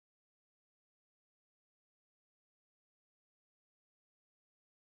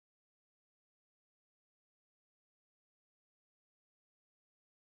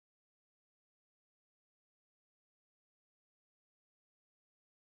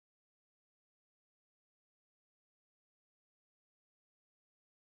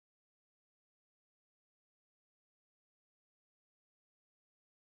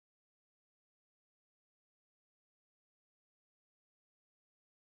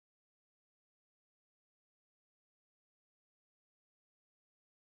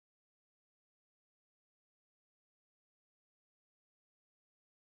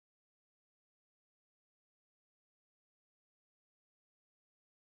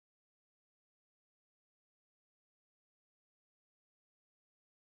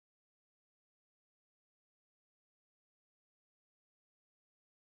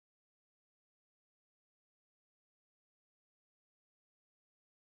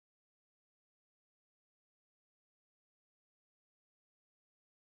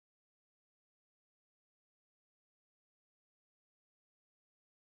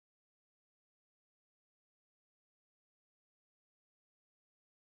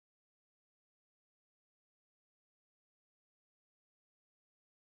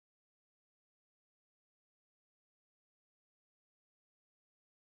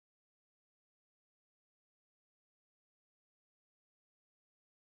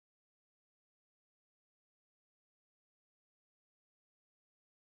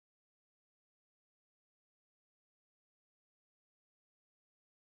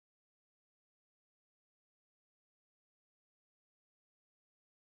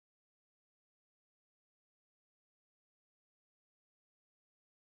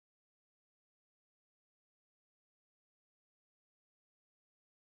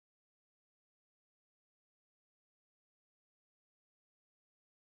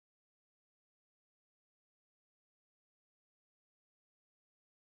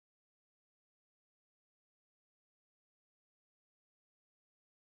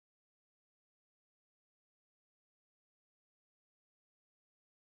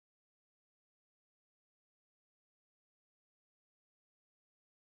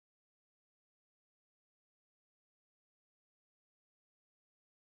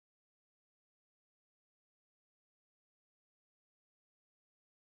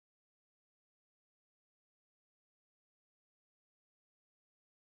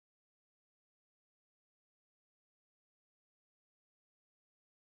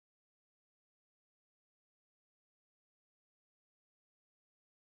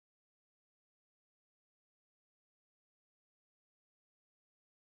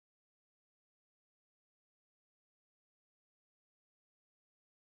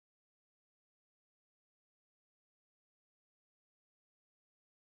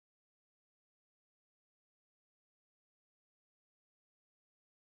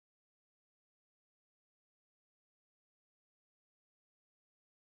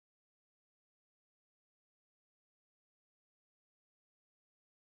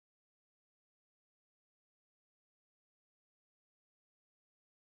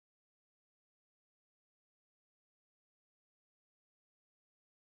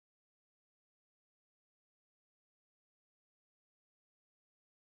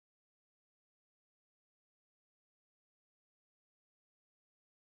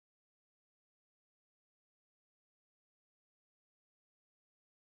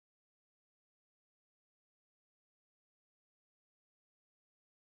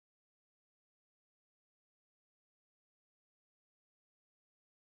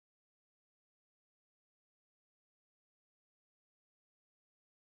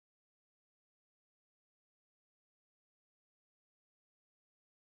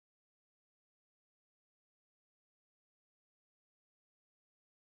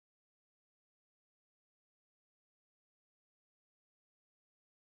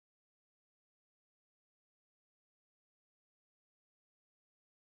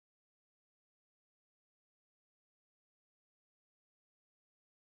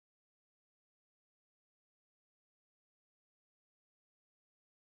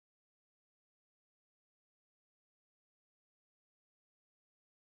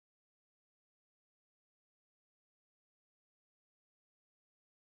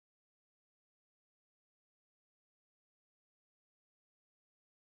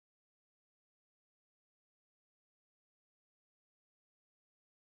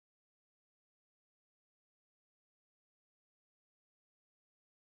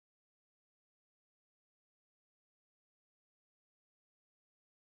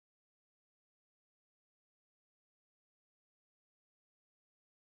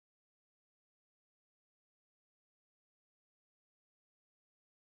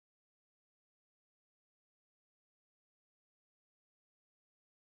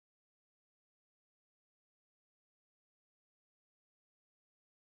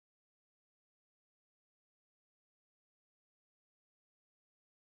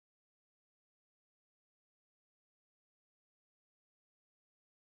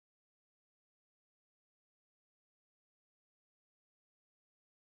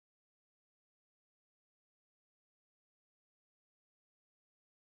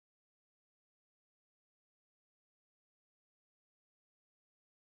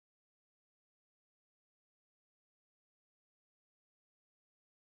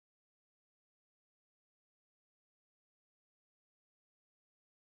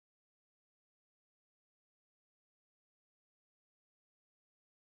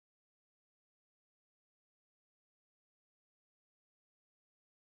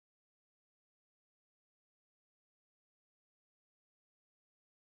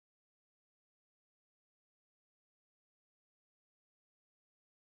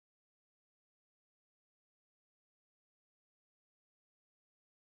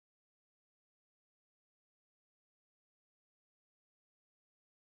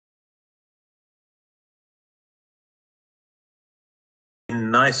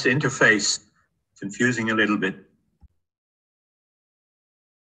nice interface, confusing a little bit.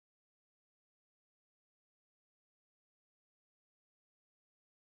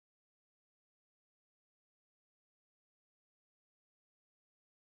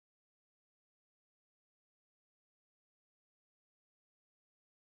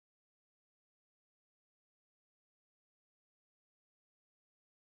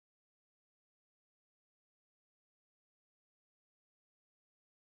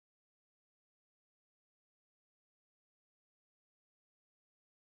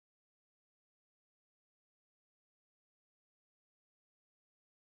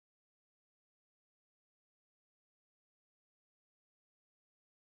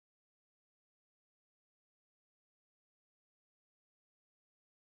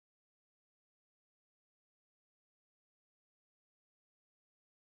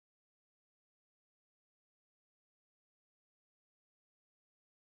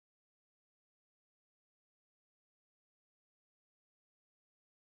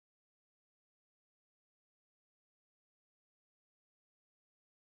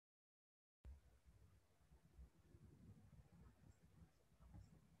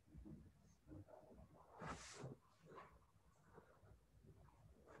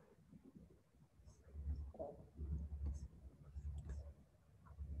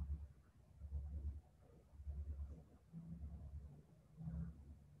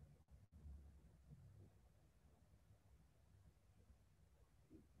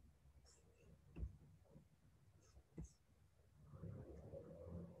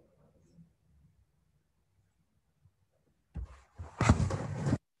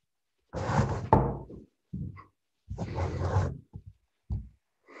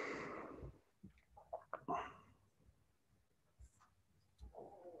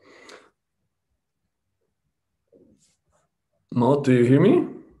 Maud, do you hear me?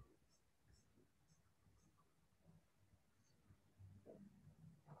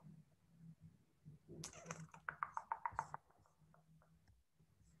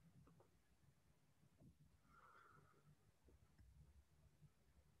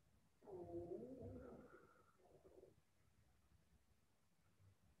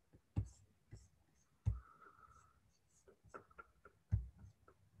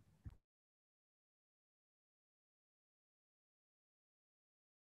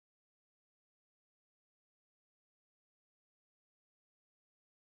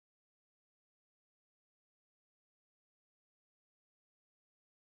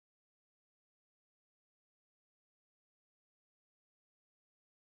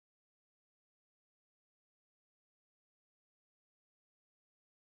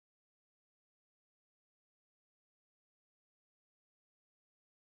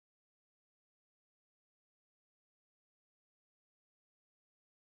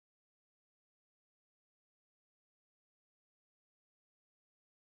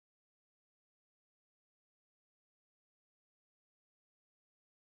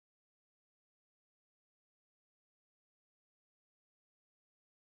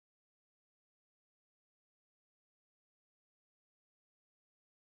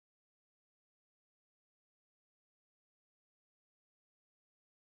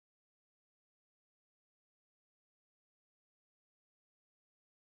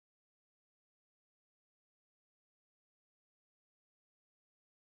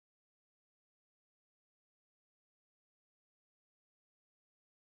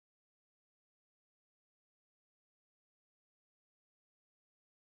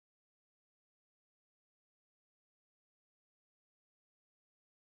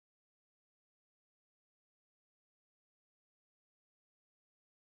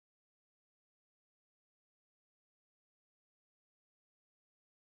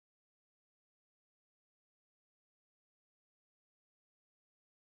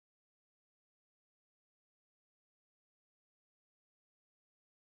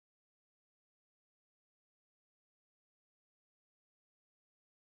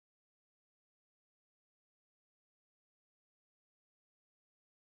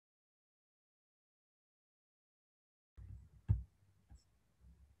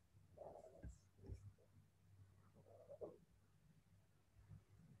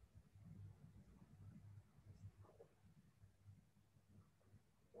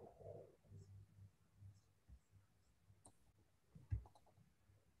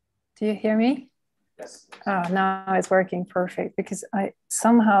 Do you hear me? Yes. Oh, now it's working perfect because I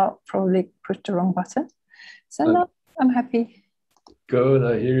somehow probably pushed the wrong button. So now I'm happy. Good,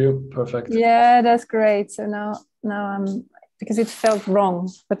 I hear you. Perfect. Yeah, that's great. So now I'm, because it felt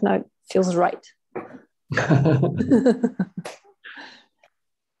wrong, but now it feels right.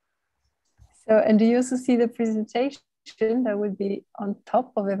 So, and do you also see the presentation that would be on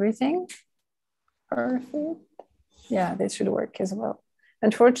top of everything? Perfect. Yeah, this should work as well.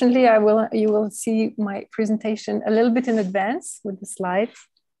 Unfortunately, you will see my presentation a little bit in advance with the slides,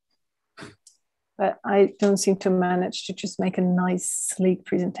 but I don't seem to manage to just make a nice, sleek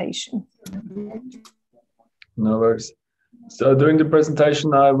presentation. No worries. So during the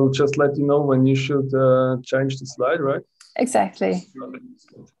presentation, I will just let you know when you should change the slide, right? Exactly.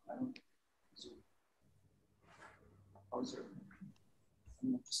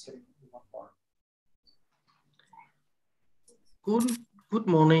 Good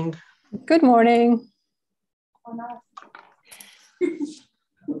morning. Good morning.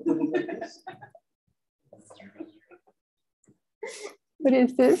 What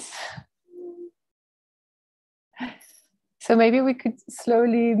is this? So maybe we could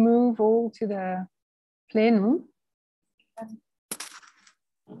slowly move all to the plenum.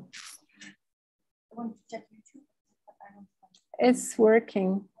 It's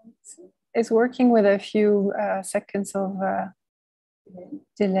working. It's working with a few seconds of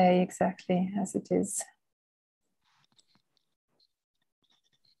delay, exactly as it is.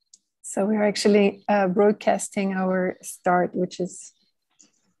 So we're actually broadcasting our start, which is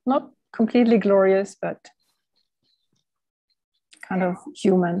not completely glorious, but kind of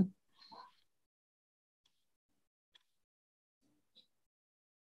human.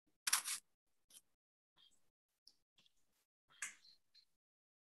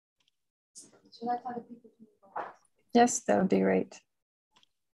 Should I tell the people to move on? Yes, that would be great.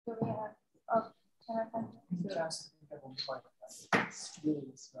 Do we have, oh, can I find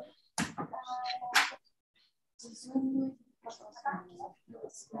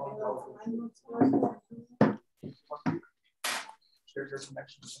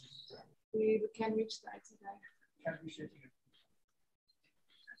we can reach the IT guy.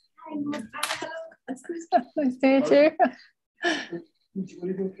 Nice to meet you.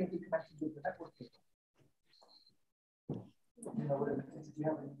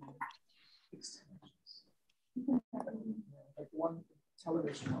 Like one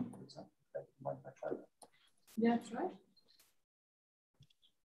television one, for example, that you might not try that. Yeah, try.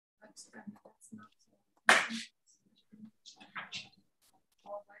 That's not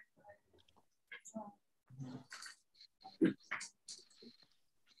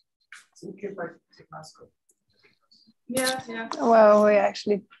It's okay if I take Glasgow. yeah. Well, we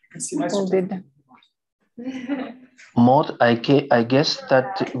actually all did. Maud, I guess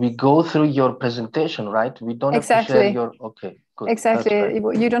that we go through your presentation, right? We don't have to share your, okay, good. Exactly,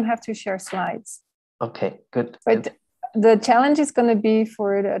 you don't have to share slides. Okay, good. But good. The challenge is going to be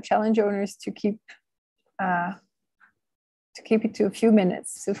for the challenge owners to keep it to a few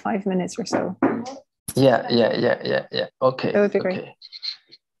minutes, so 5 minutes or so. Yeah. Okay. That would be great. Okay.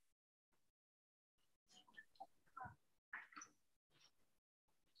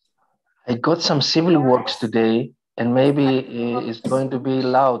 I got some civil works today, and maybe it's going to be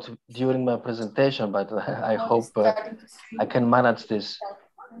loud during my presentation, but I hope I can manage this.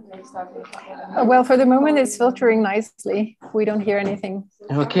 Well, for the moment, it's filtering nicely. We don't hear anything.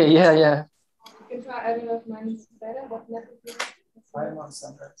 Okay, yeah. You can try, I don't know if mine is better, but I am on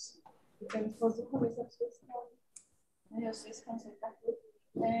Sunrise. you can versuchen, ich habe Swisscom. Ja, Swisscom ist ja gut.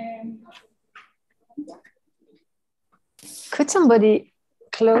 Could somebody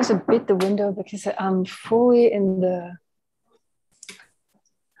close a bit the window, because I'm fully in the,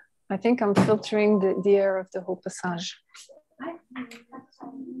 I think I'm filtering the air of the whole passage.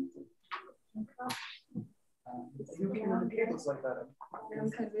 You can run the cables like that.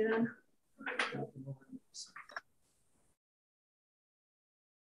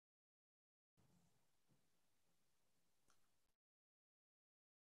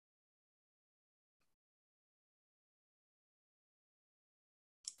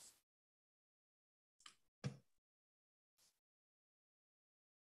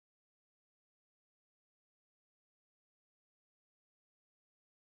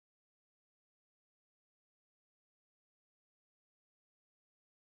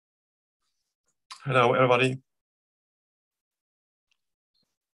 Hello, everybody.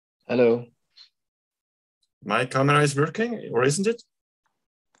 Hello. My camera is working, or isn't it?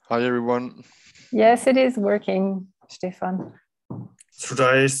 Hi, everyone. Yes, it is working, Stefan. Should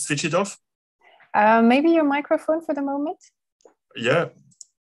I switch it off? Maybe your microphone for the moment? Yeah.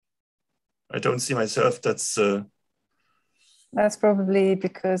 I don't see myself. That's probably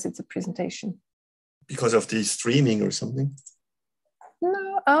because it's a presentation. because of the streaming or something.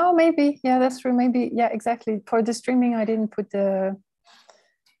 No, oh, maybe. Yeah, that's true. Maybe. Yeah, exactly. For the streaming, I didn't put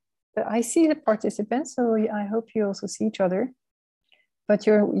I see the participants, so I hope you also see each other. but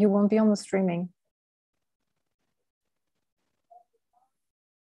you won't be on the streaming.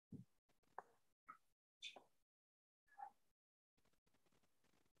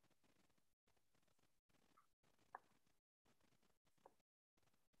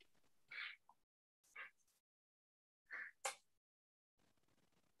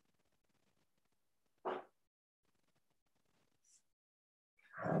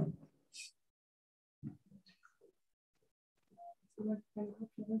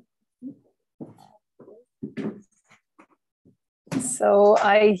 So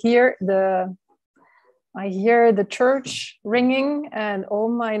I hear the church ringing and all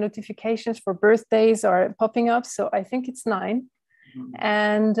my notifications for birthdays are popping up. So I think it's 9.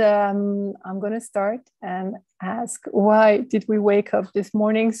 And I'm going to start and ask, why did we wake up this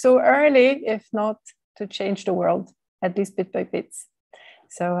morning so early, if not to change the world, at least bit by bit?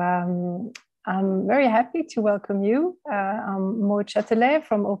 So I'm very happy to welcome you. I'm Maud Châtelet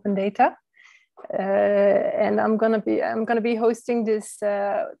from Open Data. And I'm gonna be hosting this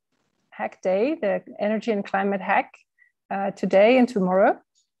hack day, the Energy and Climate Hack, today and tomorrow,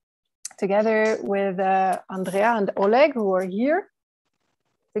 together with Andrea and Oleg, who are here,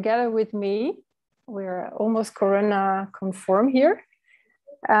 together with me. We're almost Corona conform here,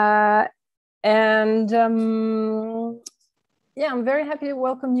 yeah, I'm very happy to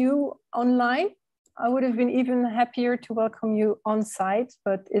welcome you online. I would have been even happier to welcome you on site,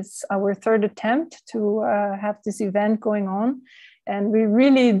 but it's our 3rd attempt to have this event going on. And we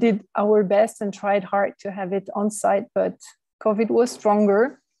really did our best and tried hard to have it on site, but COVID was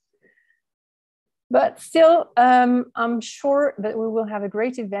stronger. But still, I'm sure that we will have a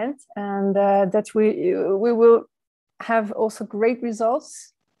great event and that we will have also great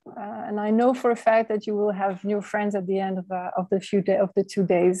results. And I know for a fact that you will have new friends at the end of the 2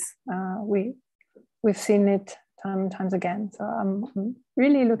 days. We've seen it times again. So I'm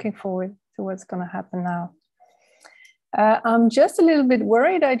really looking forward to what's going to happen now. I'm just a little bit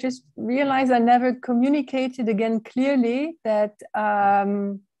worried. I just realized I never communicated again clearly that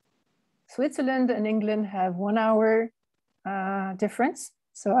Switzerland and England have 1 hour difference.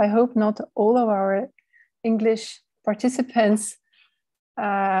 So I hope not all of our English participants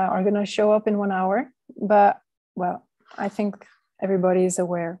are going to show up in 1 hour. But, well, I think everybody is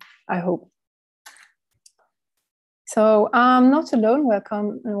aware, I hope. So I'm not alone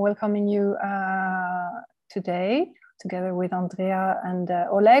welcoming you today, together with Andrea and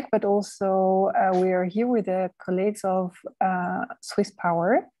Oleg, but also we are here with the colleagues of Swiss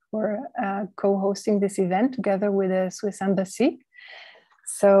Power, who are co-hosting this event together with the Swiss Embassy.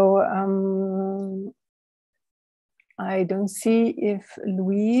 So I don't see if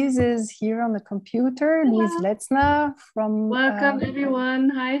Louise is here on the computer. Hello. Louise Letzner from... Welcome everyone.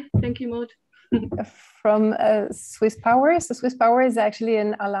 Hi, thank you, Maud. From Swiss Power. So Swiss Power is actually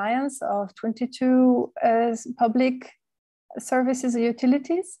an alliance of 22 public services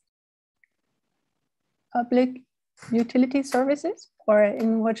utilities. Public utility services, or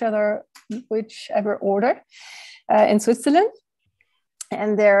in whichever order, in Switzerland.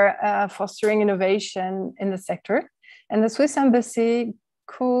 And they're fostering innovation in the sector. And the Swiss Embassy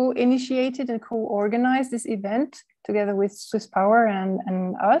co-initiated and co-organized this event together with Swiss Power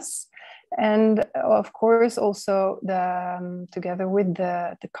and us. And of course, also together with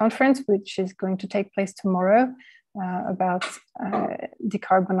the conference, which is going to take place tomorrow, about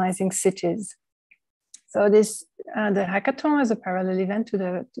decarbonizing cities. So this the hackathon is a parallel event to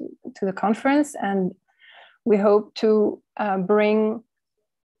the conference, and we hope to bring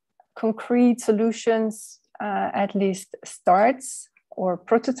concrete solutions, at least starts or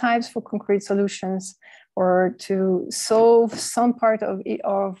prototypes for concrete solutions, or to solve some part of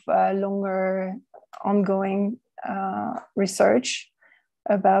longer ongoing research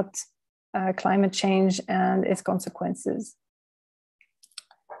about climate change and its consequences.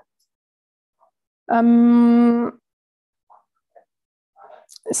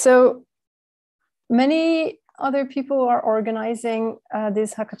 So many other people are organizing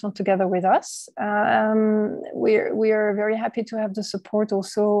this hackathon together with us. We are very happy to have the support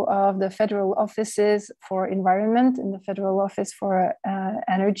also of the federal offices for environment and the federal office for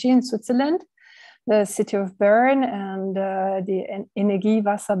energy in Switzerland, the city of Bern, and the Energie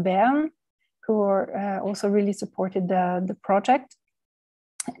Wasser Bern, who are also really supported the project.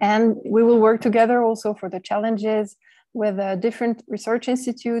 And we will work together also for the challenges with different research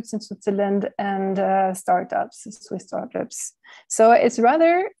institutes in Switzerland and startups, Swiss startups. So it's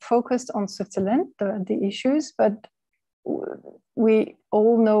rather focused on Switzerland, the issues, but we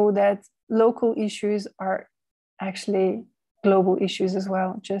all know that local issues are actually global issues as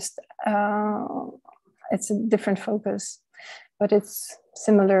well, just it's a different focus. but it's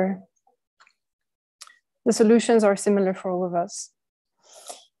similar. The solutions are similar for all of us.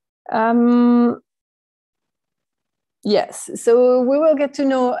 Yes, so we will get to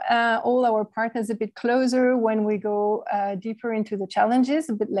know all our partners a bit closer when we go deeper into the challenges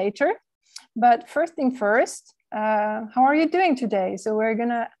a bit later. But first thing first, how are you doing today? So we're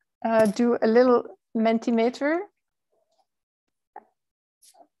gonna do a little Mentimeter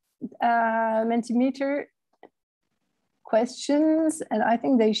questions, and I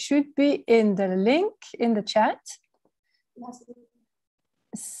think they should be in the link in the chat.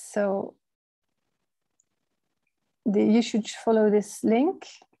 So you should follow this link.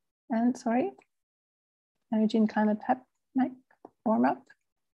 And sorry, Eugene Climate warm up.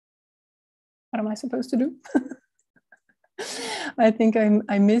 What am I supposed to do? I think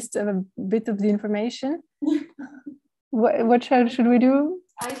I missed a bit of the information. What should we do?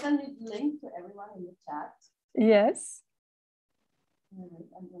 I send you the link to everyone in the chat. Yes. I'm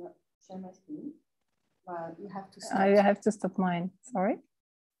going to share my screen. But you have to stop. I have to stop mine. Sorry.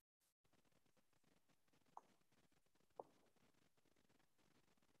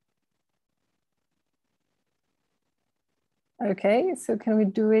 Okay, so can we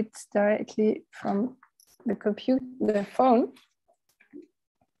do it directly from the computer, the phone?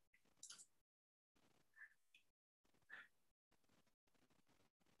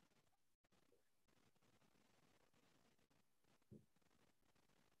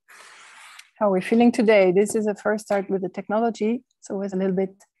 How are we feeling today? This is a first start with the technology, so it's a little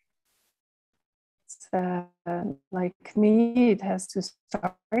bit like me, it has to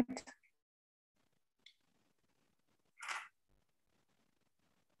start.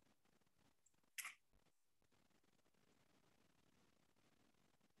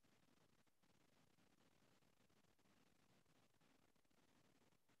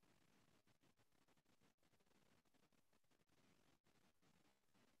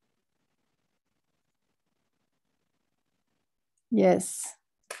 Yes,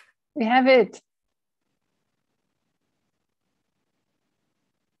 we have it.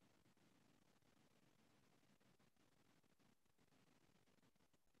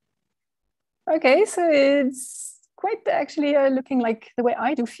 Okay, so it's quite actually looking like the way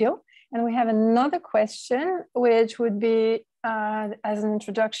I do feel. And we have another question, which would be as an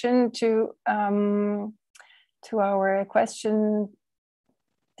introduction to our question,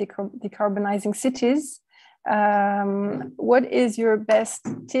 decarbonizing cities. What is your best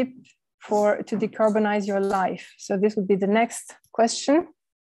tip to decarbonize your life? So this would be the next question.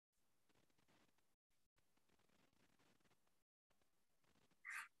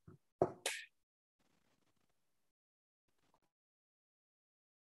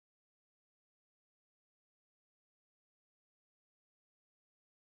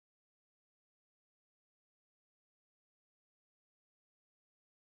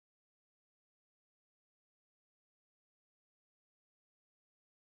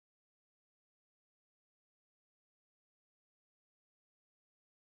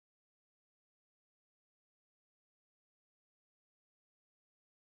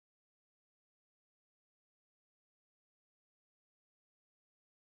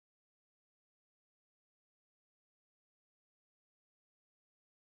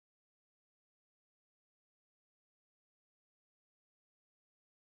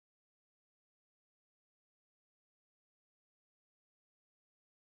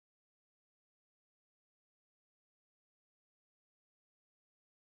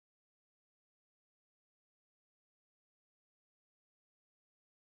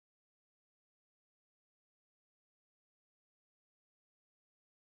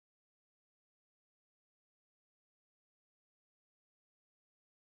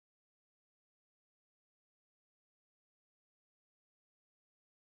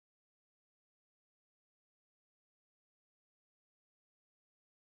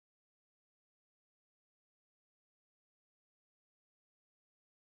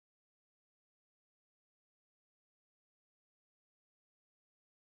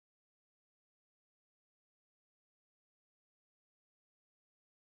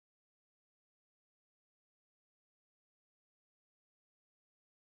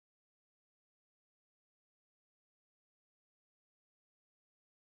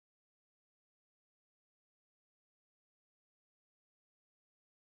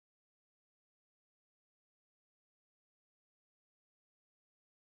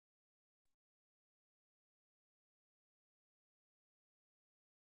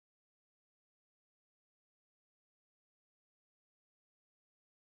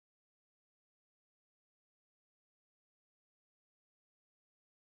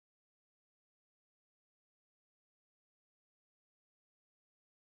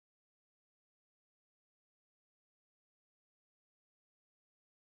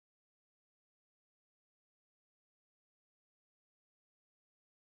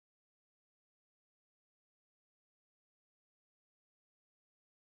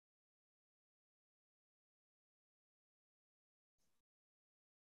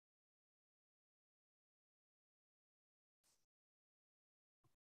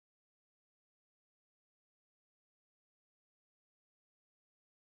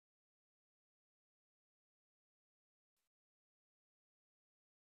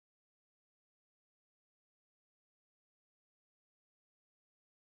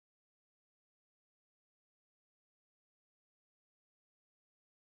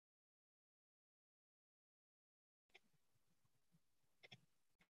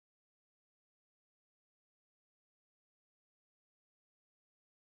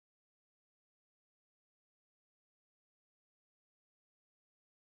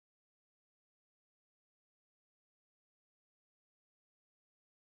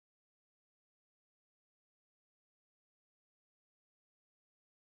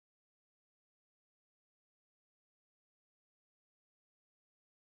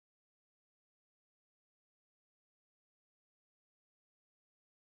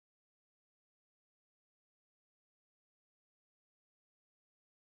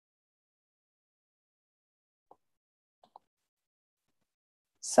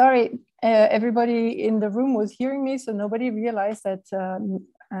 Sorry, everybody in the room was hearing me, so nobody realized that you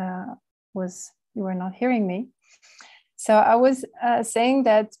were not hearing me. So I was saying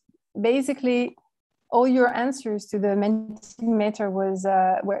that basically all your answers to the Mentimeter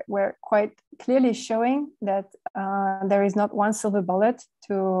were quite clearly showing that there is not one silver bullet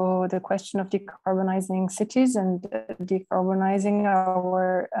to the question of decarbonizing cities and decarbonizing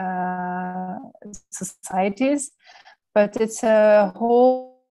our societies, but it's a whole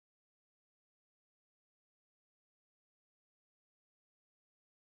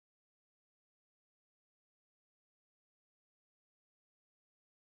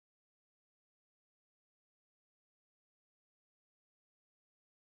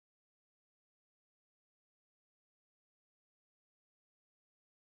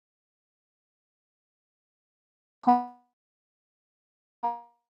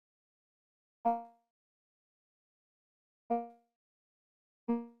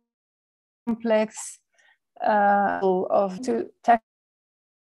complex of to tackle.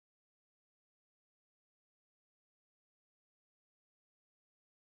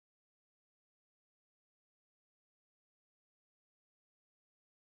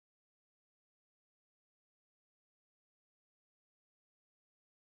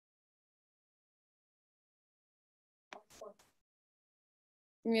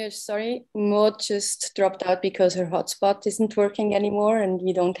 Yeah, sorry, Maud just dropped out because her hotspot isn't working anymore and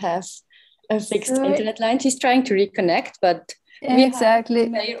we don't have a fixed internet line. She's trying to reconnect, but we have the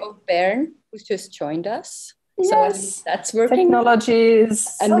mayor of Bern who's just joined us. Yes, so that's working. Technology is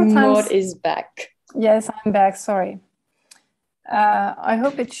and sometimes... Maud is back. Yes, I'm back, sorry. I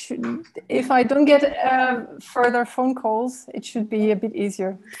hope it should, if I don't get further phone calls, it should be a bit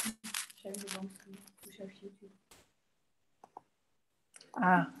easier.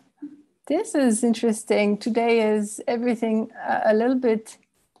 This is interesting. Today is everything a little bit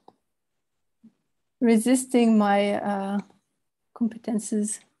resisting my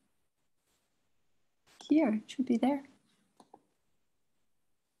competences. Here, it should be there.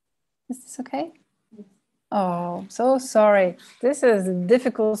 Is this okay? Oh, so sorry. This is a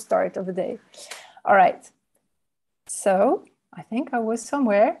difficult start of the day. All right. So I think I was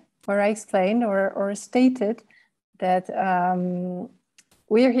somewhere where I explained or stated that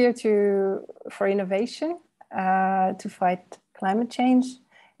we're here for innovation, to fight climate change.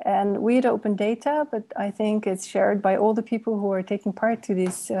 And we at Open Data, but I think it's shared by all the people who are taking part to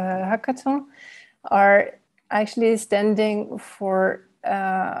this hackathon, are actually standing for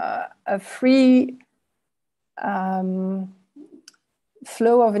a free flow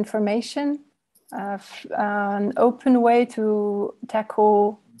of information, an open way to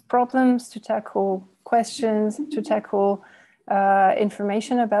tackle problems, to tackle questions, to tackle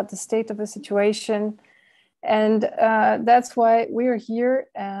information about the state of a situation. And that's why we're here,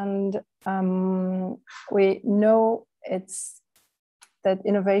 and we know that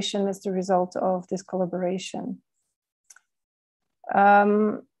innovation is the result of this collaboration.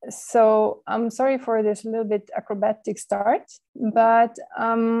 So I'm sorry for this little bit acrobatic start, but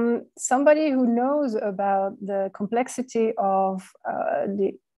somebody who knows about the complexity of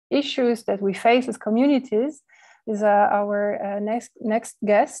the issues that we face as communities is our next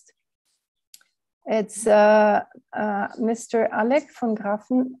guest. It's Mr. Alec van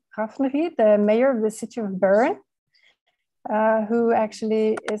Grafenried, the mayor of the city of Bern, who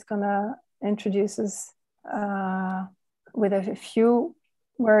actually is gonna introduce us with a few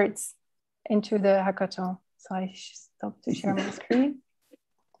words into the hackathon. So I stop to share my screen.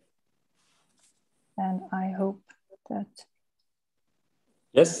 And I hope that...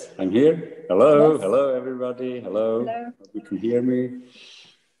 Yes, I'm here. Hello, yes. Hello everybody. Hello. Hello. Hope you can hear me.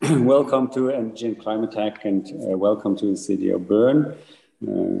 Welcome to Energy and Climate Tech, and welcome to the city of Bern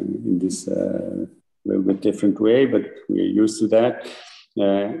in this little bit different way, but we're used to that.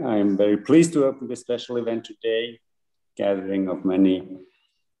 I'm very pleased to open this special event today, gathering of many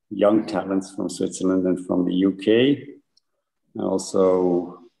young talents from Switzerland and from the UK. I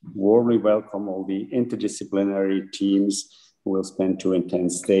also warmly welcome all the interdisciplinary teams who will spend 2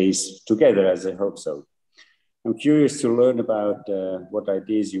 intense days together, as I hope so. I'm curious to learn about what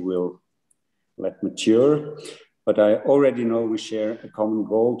ideas you will let mature, but I already know we share a common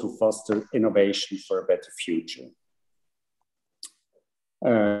goal to foster innovation for a better future.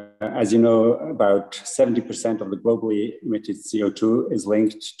 As you know, about 70% of the globally emitted CO2 is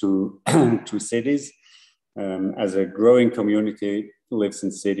linked to, to cities. As a growing community who lives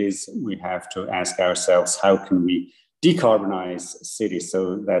in cities, we have to ask ourselves, how can we decarbonize cities?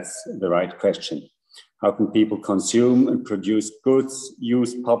 So that's the right question. How can people consume and produce goods,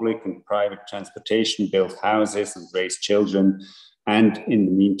 use public and private transportation, build houses and raise children and in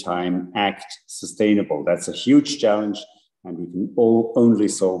the meantime, act sustainable. That's a huge challenge, and we can all only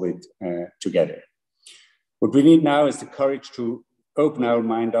solve it together. What we need now is the courage to open our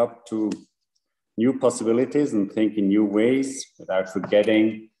mind up to new possibilities and think in new ways without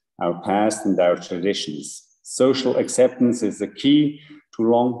forgetting our past and our traditions. Social acceptance is the key to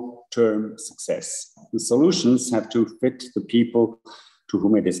long-term success. The solutions have to fit the people to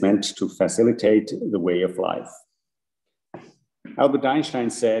whom it is meant to facilitate the way of life. Albert Einstein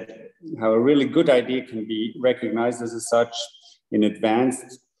said how a really good idea can be recognized as such in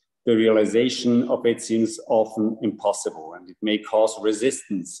advance. The realization of it seems often impossible, and it may cause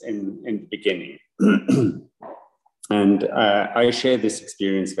resistance in the beginning. And I share this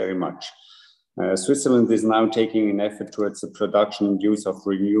experience very much. Switzerland is now taking an effort towards the production and use of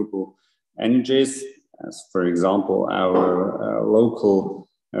renewable energies. As for example, our local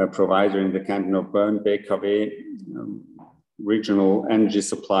provider in the canton of Bern, BKW, regional energy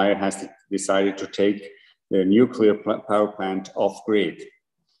supplier, has decided to take the nuclear power plant off grid.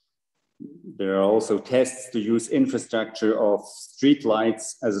 There are also tests to use infrastructure of street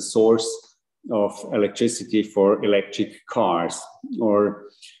lights as a source of electricity for electric cars, or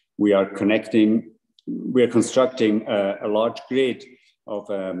we are constructing a large grid of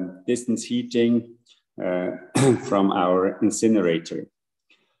distance heating from our incinerator.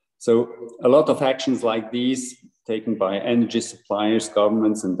 So a lot of actions like these taken by energy suppliers,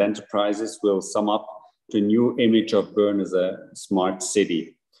 governments, and enterprises will sum up to a new image of Bern as a smart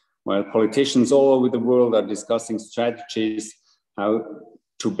city. While politicians all over the world are discussing strategies how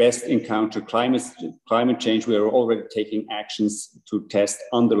to best encounter climate change, we are already taking actions to test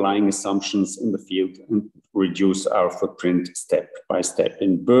underlying assumptions in the field and reduce our footprint step by step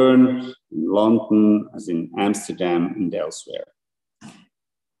in Bern, in London, as in Amsterdam, and elsewhere.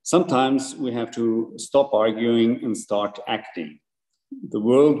 Sometimes we have to stop arguing and start acting. The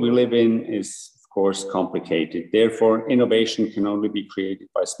world we live in is, of course, complicated. Therefore, innovation can only be created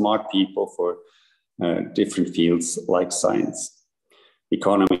by smart people for different fields like science,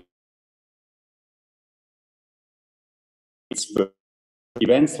 economy.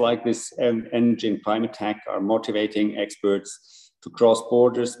 Events like this Energy and Climate Hack are motivating experts to cross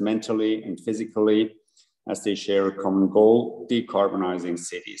borders mentally and physically as they share a common goal: decarbonizing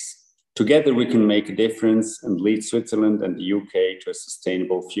cities. Together we can make a difference and lead Switzerland and the UK to a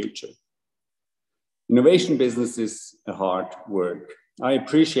sustainable future. Innovation business is a hard work. I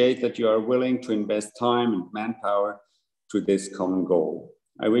appreciate that you are willing to invest time and manpower to this common goal.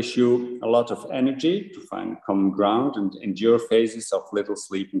 I wish you a lot of energy to find common ground and endure phases of little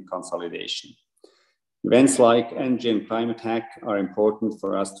sleep and consolidation. Events like Energy and Climate Hack are important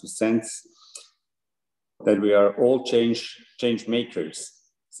for us to sense that we are all change makers,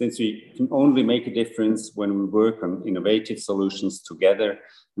 since we can only make a difference when we work on innovative solutions together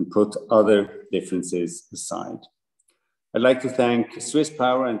and put other differences aside. I'd like to thank Swiss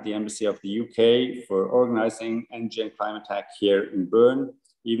Power and the Embassy of the UK for organizing Energy and Climate Hack here in Bern.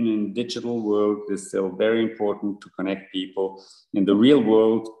 Even in the digital world, it's still very important to connect people in the real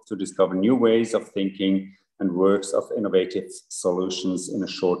world to discover new ways of thinking and works of innovative solutions in a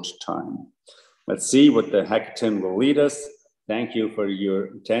short time. Let's see what the hackathon will lead us. Thank you for your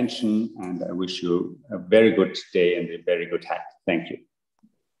attention, and I wish you a very good day and a very good hack. Thank you.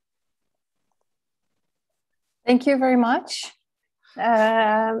 Thank you very much,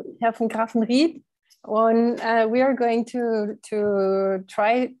 Herr von Grafenried. We are going to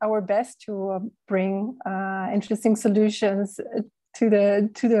try our best to bring interesting solutions to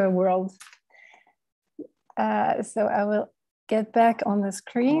the world. So I will get back on the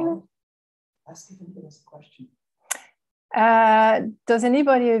screen. Ask if anybody has a question. Does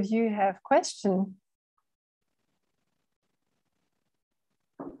anybody of you have questions?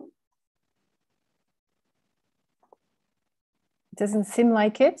 Doesn't seem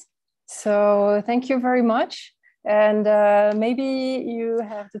like it. So thank you very much. And maybe you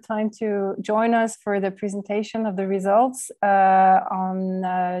have the time to join us for the presentation of the results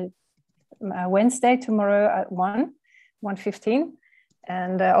on Wednesday, tomorrow at 1:15.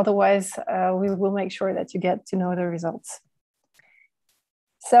 And otherwise, we will make sure that you get to know the results.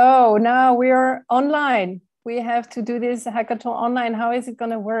 So now we are online. We have to do this hackathon online. How is it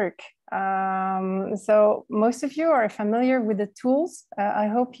going to work? So most of you are familiar with the tools. I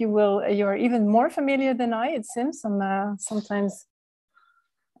hope you're even more familiar than I, it seems. Sometimes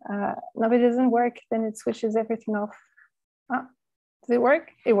no, it doesn't work, then it switches everything off. Does it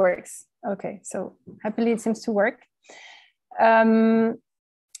work? It works. Okay, so happily it seems to work.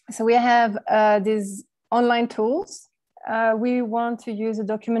 So we have these online tools. We want to use a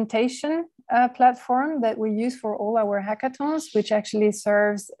documentation platform that we use for all our hackathons, which actually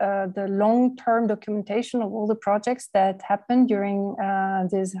serves the long-term documentation of all the projects that happen during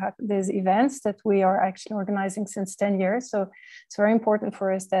these events that we are actually organizing since 10 years. So it's very important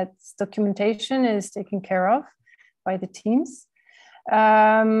for us that documentation is taken care of by the teams.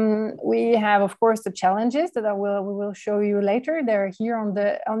 We have, of course, the challenges that we will show you later. They're here in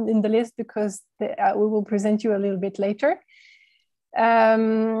the list because we will present you a little bit later.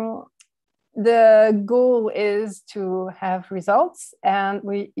 The goal is to have results, and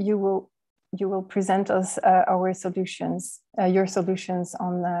you will present us our solutions, your solutions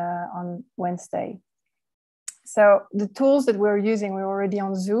on Wednesday. So the tools that we're using, we're already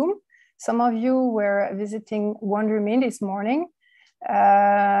on Zoom. Some of you were visiting WonderMe this morning.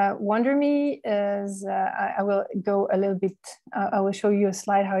 WonderMe is, I will go a little bit, I will show you a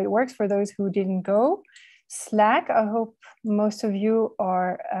slide how it works for those who didn't go. Slack, I hope most of you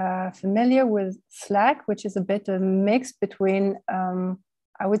are familiar with Slack, which is a bit of a mix between,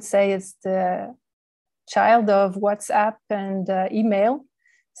 I would say it's the child of WhatsApp and email.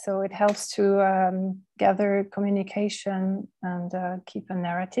 So it helps to gather communication and keep a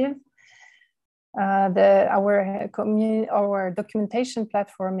narrative. Our documentation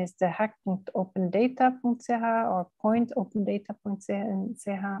platform is the hack.opendata.ch or .opendata.ch,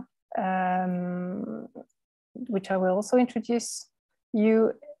 which I will also introduce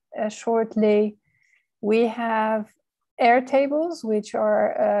you shortly. We have Airtables, which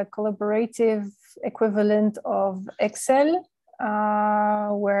are a collaborative equivalent of Excel,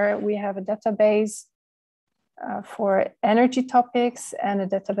 where we have a database for energy topics and a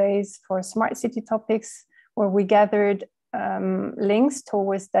database for smart city topics, where we gathered links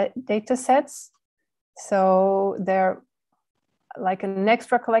towards data sets. So they're like an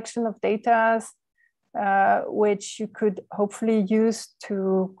extra collection of data, which you could hopefully use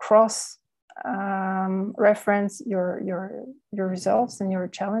to cross reference your results and your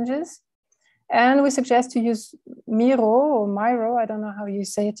challenges. And we suggest to use Miro or Miro, I don't know how you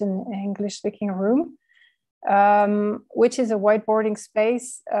say it in English speaking room, which is a whiteboarding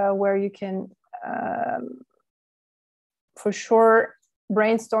space where you can for sure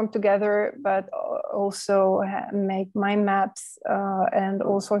brainstorm together, but also make mind maps and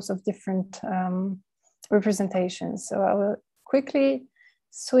all sorts of different representations. So I will quickly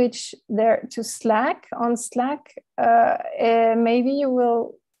switch there to Slack. On Slack, maybe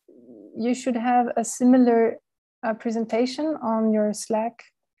you should have a similar presentation on your Slack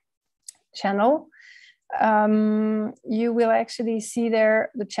channel. You will actually see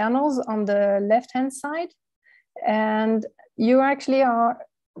there the channels on the left-hand side, and you actually are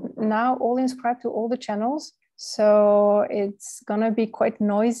now all inscribed to all the channels. So it's gonna be quite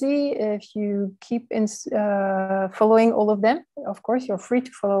noisy if you keep following all of them. Of course, you're free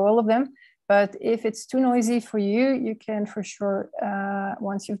to follow all of them, but if it's too noisy for you, you can for sure,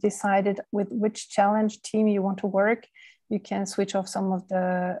 once you've decided with which challenge team you want to work, you can switch off some of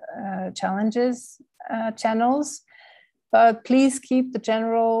the channels. But please keep the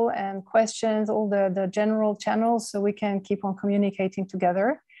general and questions, all the general channels, so we can keep on communicating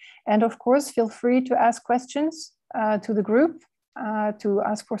together. And of course, feel free to ask questions to the group, to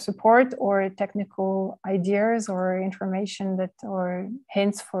ask for support or technical ideas or information or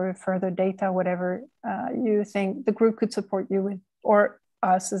hints for further data, whatever you think the group could support you with, or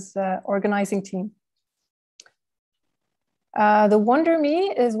us as the organizing team. The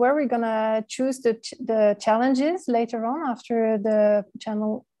WonderMe is where we're gonna choose the challenges later on after the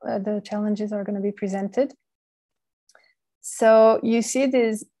challenges are gonna be presented. So you see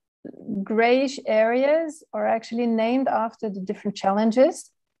these grayish areas are actually named after the different challenges.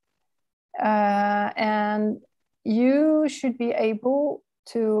 And you should be able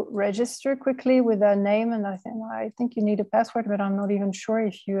to register quickly with a name, and I think you need a password, but I'm not even sure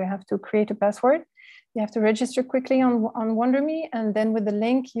if you have to create a password. You have to register quickly on WonderMe, and then with the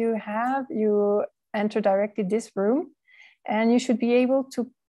link you enter directly this room, and you should be able to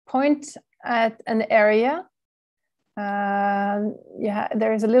point at an area.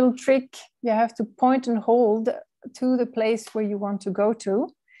 There is a little trick. You have to point and hold to the place where you want to go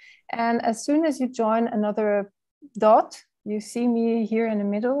to. And as soon as you join another dot, you see me here in the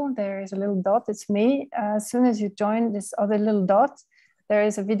middle, there is a little dot, it's me. As soon as you join this other little dot, there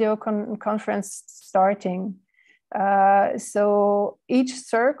is a video conference starting. So each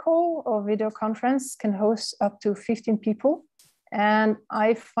circle or video conference can host up to 15 people. And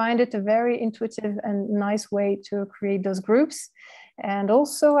I find it a very intuitive and nice way to create those groups. And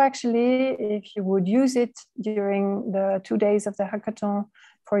also, actually, if you would use it during the 2 days of the hackathon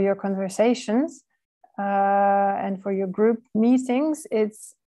for your conversations and for your group meetings,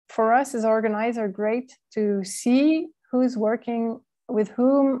 it's for us as organizers great to see who's working with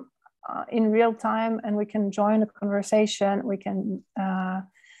whom in real time, and we can join a conversation, we can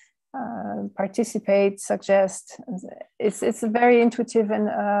participate, suggest. It's a very intuitive and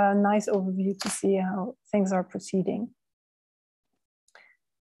nice overview to see how things are proceeding.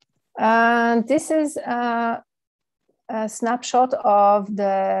 And this is a snapshot of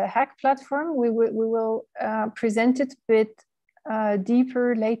the Hack platform. We will present it a bit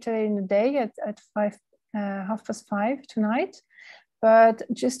deeper later in the day at 5:30 tonight. But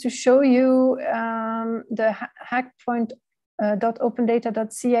just to show you, the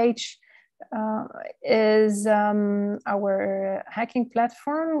hackpoint.opendata.ch is our hacking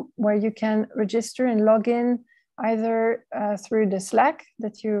platform where you can register and log in either through the Slack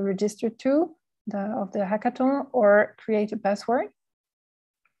that you registered to of the hackathon, or create a password.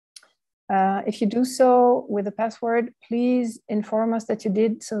 If you do so with a password, please inform us that you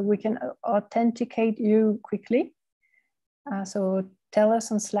did so we can authenticate you quickly. So tell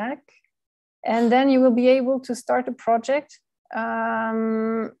us on Slack, and then you will be able to start a project,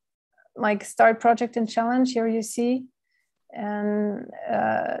 like start project and challenge. Here you see, and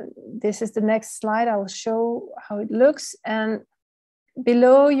this is the next slide. I will show how it looks, and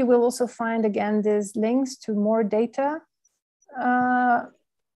below you will also find again these links to more data,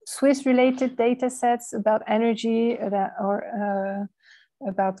 Swiss related data sets about energy or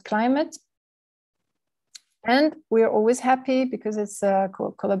about climate. And we're always happy, because it's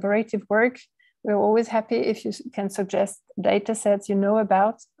collaborative work, we're always happy if you can suggest data sets you know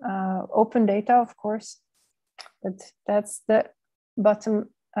about, open data, of course, but that's the bottom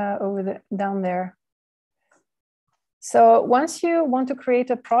down there. So once you want to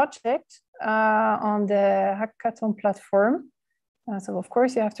create a project on the hackathon platform, so of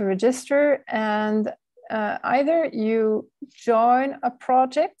course you have to register, and either you join a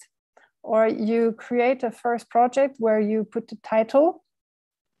project or you create a first project where you put the title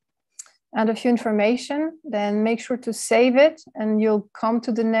and a few information, then make sure to save it, and you'll come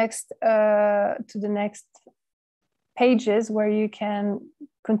to the next pages where you can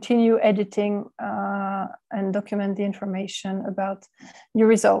continue editing and document the information about your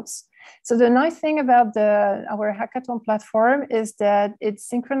results. So the nice thing about our hackathon platform is that it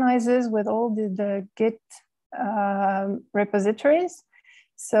synchronizes with all the Git repositories.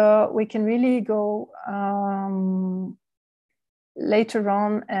 So we can really go later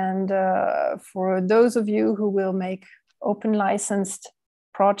on, and for those of you who will make open licensed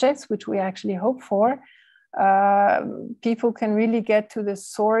projects, which we actually hope for, people can really get to the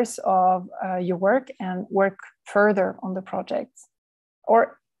source of your work and work further on the project,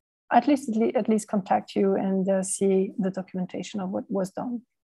 or at least contact you and see the documentation of what was done.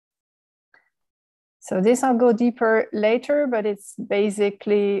 So this I'll go deeper later, but it's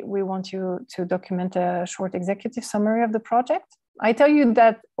basically, we want you to document a short executive summary of the project. I tell you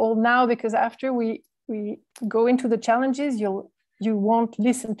that all now because after we go into the challenges, you won't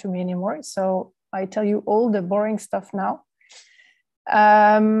listen to me anymore. So I tell you all the boring stuff now.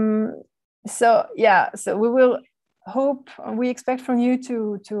 So yeah, so we expect from you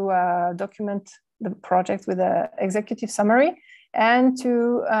to document the project with an executive summary, and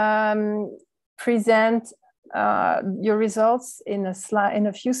to present your results in a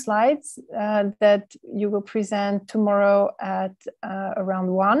few slides that you will present tomorrow at around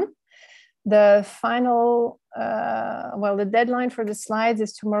 1. The final, the deadline for the slides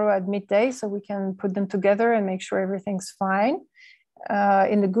is tomorrow at midday, so we can put them together and make sure everything's fine.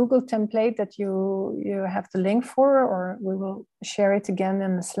 In the Google template that you have the link for, or we will share it again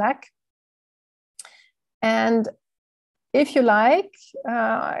in the Slack. And if you like,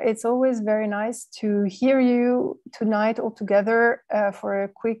 it's always very nice to hear you tonight all together for a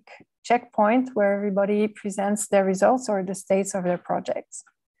quick checkpoint where everybody presents their results or the states of their projects.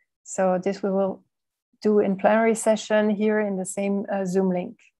 So this we will do in plenary session here in the same Zoom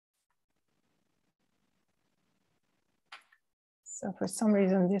link. So for some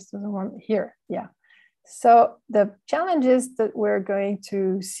reason, this doesn't want here. Yeah. So the challenges that we're going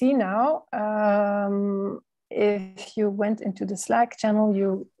to see now, if you went into the Slack channel,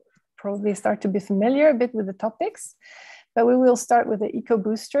 you probably start to be familiar a bit with the topics, but we will start with the Eco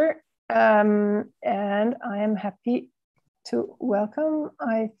Booster. And I am happy to welcome,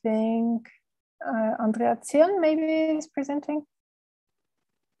 I think, Andrea Zion maybe is presenting.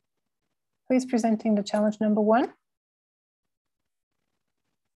 Who is presenting the challenge number 1?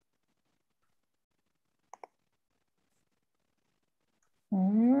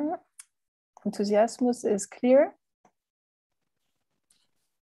 Enthusiasmus is clear.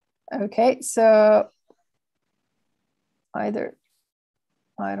 Okay, so either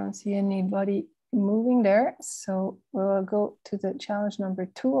I don't see anybody moving there. So we'll go to the challenge number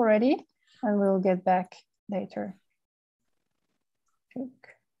 2 already, and we'll get back later.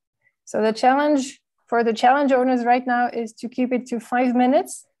 So the challenge for the challenge owners right now is to keep it to 5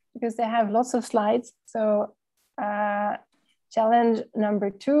 minutes because they have lots of slides. So challenge number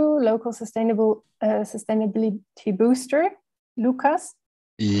 2, local sustainability booster. Lucas?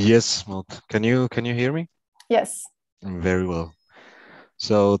 Yes, Maud. Can you hear me? Yes. Very well.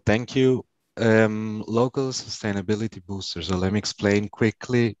 So thank you. Local sustainability booster. So let me explain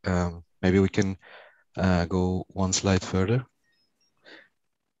quickly. Maybe we can go one slide further.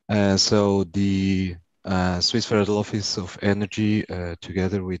 So the Swiss Federal Office of Energy,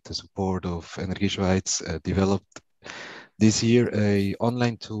 together with the support of Energieschweiz, developed this year an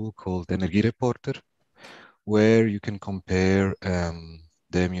online tool called Energiereporter, where you can compare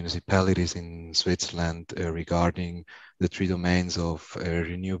the municipalities in Switzerland regarding the 3 domains of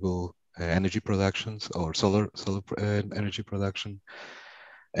renewable energy productions or solar energy production,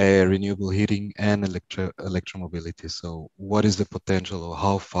 renewable heating, and electromobility. So what is the potential, or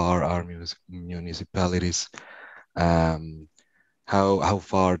how far are municipalities, how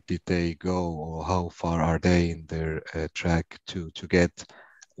far did they go, or how far are they in their track to get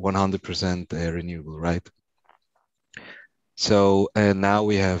 100% renewable, right? So now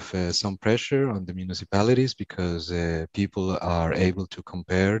we have some pressure on the municipalities because people are able to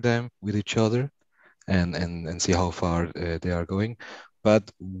compare them with each other and see how far they are going.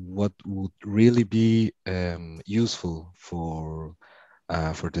 But what would really be useful for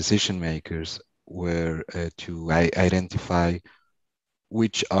decision makers were to identify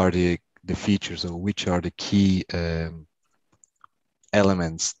which are the features, or which are the key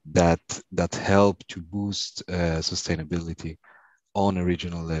elements that help to boost sustainability on a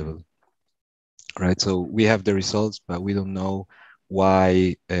regional level, right? So we have the results, but we don't know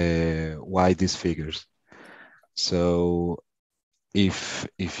why these figures. So if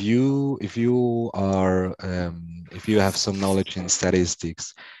you are if you have some knowledge in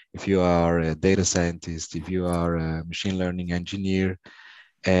statistics, if you are a data scientist, if you are a machine learning engineer,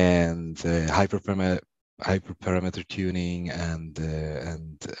 and hyperparameter tuning and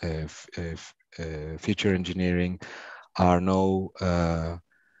feature engineering are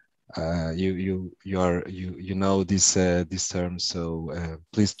you know these terms. So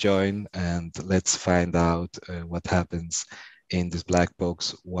please join and let's find out what happens in this black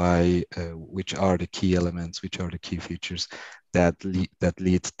box. Why? Which are the key elements? Which are the key features that lead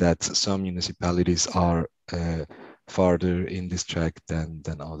that some municipalities are farther in this track than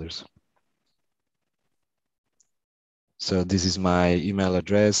others? So this is my email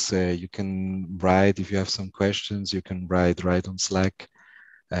address. You can write, if you have some questions, you can write right on Slack.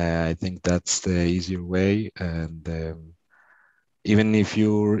 I think that's the easier way. And even if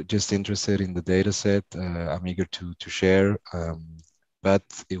you're just interested in the data set, I'm eager to share. But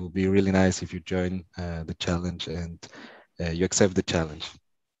it will be really nice if you join the challenge and you accept the challenge.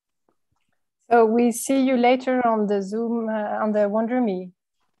 So we see you later on the Zoom, on the WonderMe.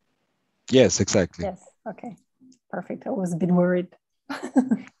 Yes, exactly. Yes, okay, perfect. I was a bit worried.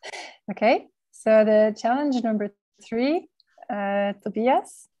 Okay, so the challenge number 3,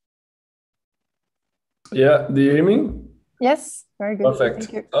 Tobias. Yeah, do you hear me? Yes, very good. Perfect.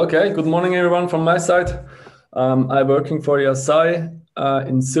 Thank you. Okay, good morning, everyone, from my side. I'm working for ESI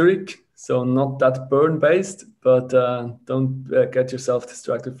in Zurich, so not that Bern-based, but don't get yourself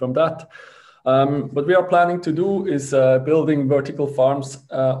distracted from that. What we are planning to do is building vertical farms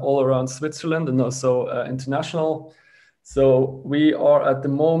all around Switzerland and also international. So we are at the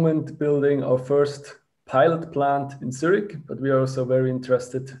moment building our first pilot plant in Zurich, but we are also very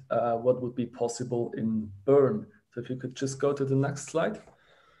interested what would be possible in Bern. So if you could just go to the next slide.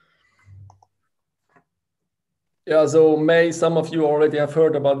 Yeah, so some of you already have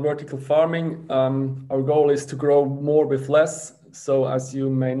heard about vertical farming. Our goal is to grow more with less. So as you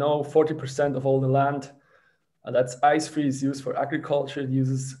may know, 40% of all the land that's ice-free is used for agriculture. It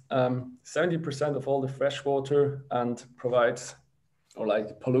uses 70% of all the fresh water and provides, or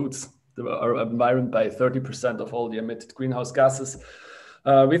like pollutes our environment by 30% of all the emitted greenhouse gases.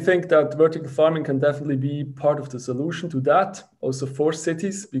 We think that vertical farming can definitely be part of the solution to that, also for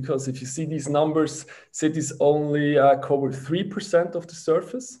cities, because if you see these numbers, cities only cover 3% of the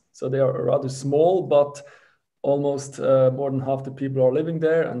surface. So they are rather small, but almost more than half the people are living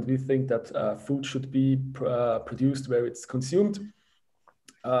there. And we think that food should be produced where it's consumed.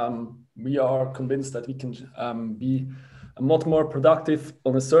 We are convinced that we can be a lot more productive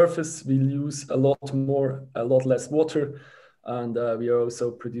on the surface. We'll use a lot less water. And we are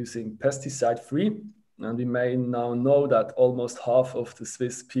also producing pesticide-free. And we may now know that almost half of the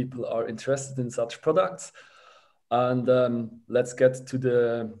Swiss people are interested in such products. And let's get to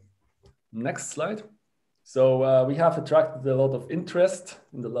the next slide. So we have attracted a lot of interest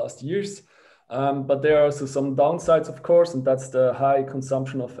in the last years, but there are also some downsides, of course, and that's the high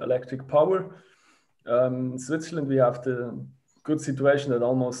consumption of electric power. In Switzerland, we have the good situation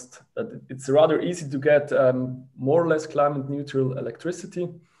that it's rather easy to get more or less climate neutral electricity.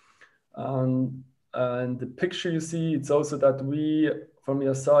 And the picture you see, it's also that we from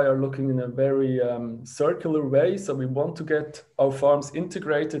ESI are looking in a very circular way. So we want to get our farms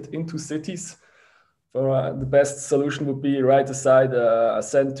integrated into cities. For the best solution would be right aside a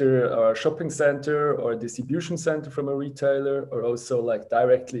center or a shopping center or a distribution center from a retailer, or also like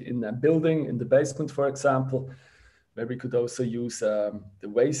directly in a building in the basement, for example, where we could also use the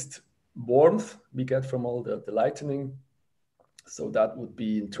waste warmth we get from all the lightening. So that would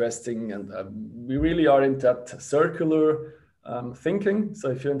be interesting. And we really are in that circular thinking.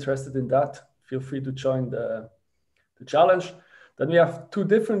 So if you're interested in that, feel free to join the challenge. Then we have two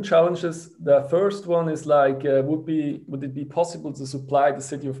different challenges. The first one is like, would it be possible to supply the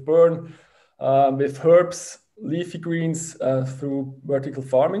city of Bern with herbs, leafy greens through vertical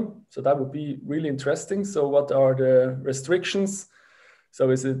farming? So that would be really interesting. So what are the restrictions? So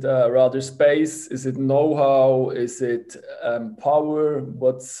is it rather space? Is it know-how? Is it power?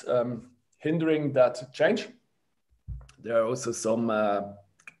 What's hindering that change? There are also some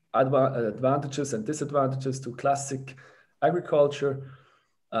advantages and disadvantages to classic agriculture.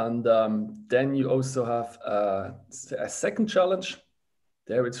 And then you also have a second challenge.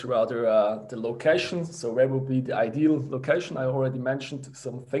 There it's rather the location. So where will be the ideal location? I already mentioned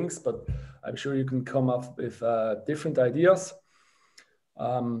some things, but I'm sure you can come up with different ideas.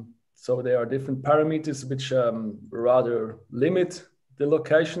 So there are different parameters which rather limit the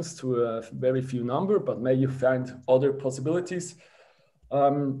locations to a very few number, but may you find other possibilities.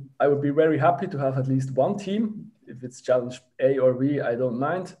 I would be very happy to have at least one team. If it's challenge A or B, I don't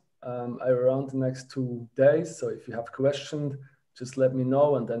mind. I'm around the next 2 days. So if you have questions, just let me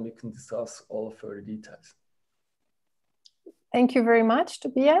know and then we can discuss all further details. Thank you very much,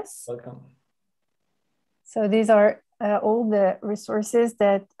 Tobias. Welcome. So these are all the resources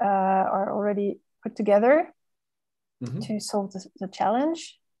that are already put together to solve the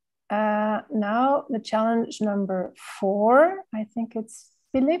challenge. Now the challenge number 4, I think it's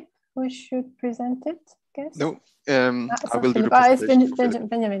Philip who should present it, I guess. No, I will do the presentation. it's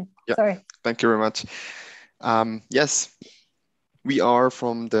Benjamin, yeah. Sorry. Thank you very much. Yes, we are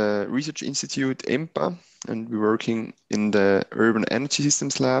from the Research Institute EMPA, and we're working in the Urban Energy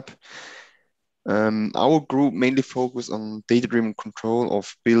Systems Lab. Our group mainly focus on data-driven control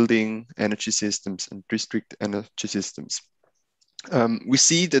of building energy systems and district energy systems. We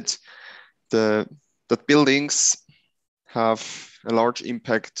see that that buildings have a large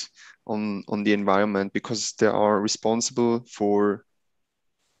impact on the environment because they are responsible for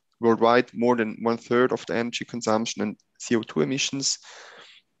worldwide more than 1/3 of the energy consumption and CO2 emissions.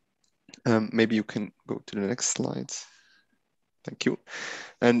 Maybe you can go to the next slide. Thank you.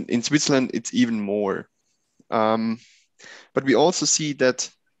 And in Switzerland, it's even more. But we also see that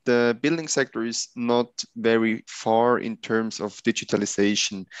the building sector is not very far in terms of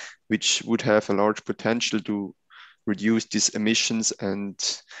digitalization, which would have a large potential to reduce these emissions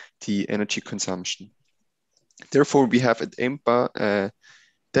and the energy consumption. Therefore, we have at EMPA a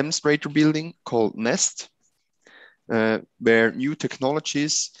demonstrator building called NEST, where new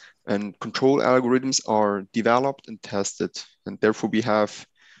technologies and control algorithms are developed and tested. And therefore, we have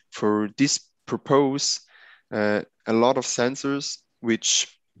for this purpose a lot of sensors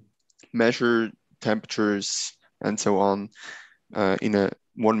which measure temperatures and so on in a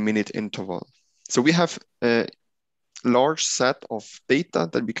 1-minute interval. So we have a large set of data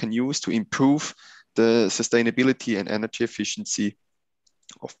that we can use to improve the sustainability and energy efficiency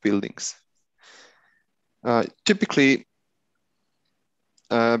of buildings. Typically,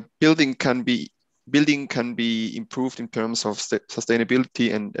 building can be improved in terms of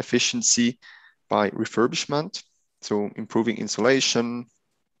sustainability and efficiency by refurbishment. So improving insulation,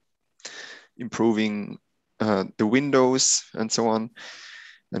 improving the windows and so on,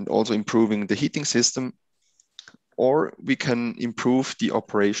 and also improving the heating system. Or we can improve the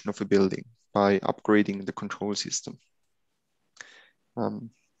operation of a building by upgrading the control system.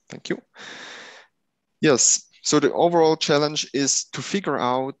 Thank you. Yes, so the overall challenge is to figure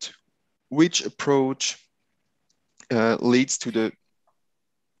out which approach leads to the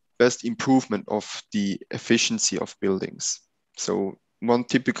best improvement of the efficiency of buildings. So one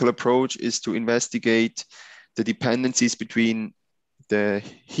typical approach is to investigate the dependencies between the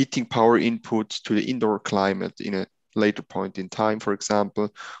heating power input to the indoor climate in a later point in time, for example,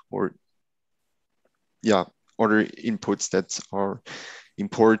 or yeah, other inputs that are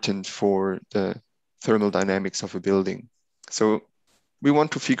important for the thermal dynamics of a building. So we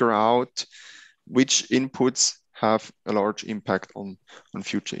want to figure out which inputs have a large impact on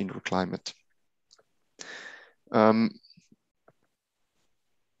future indoor climate. By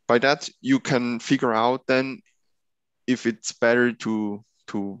that, you can figure out then if it's better to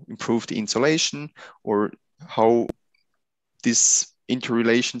improve the insulation, or how these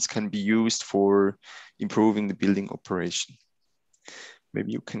interrelations can be used for improving the building operation.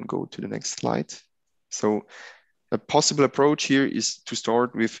 Maybe you can go to the next slide. So a possible approach here is to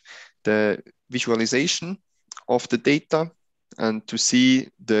start with the visualization of the data and to see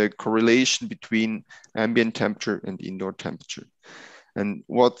the correlation between ambient temperature and indoor temperature, and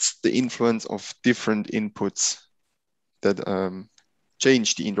what's the influence of different inputs that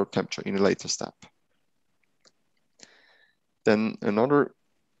change the indoor temperature in a later step. Then another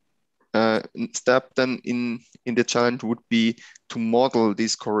step then in the challenge would be to model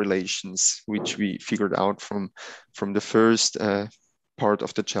these correlations, which we figured out from the first part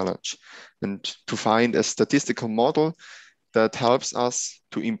of the challenge, and to find a statistical model that helps us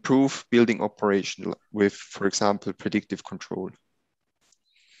to improve building operation with, for example, predictive control.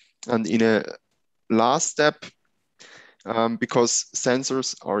 And in a last step, because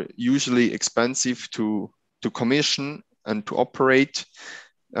sensors are usually expensive to commission and to operate,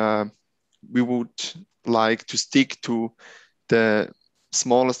 we would like to stick to the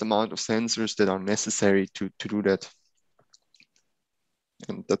smallest amount of sensors that are necessary to do that.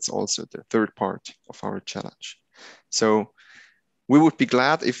 And that's also the third part of our challenge. So we would be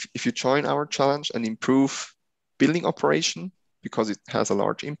glad if you join our challenge and improve building operation, because it has a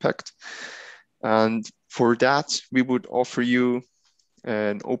large impact. And for that, we would offer you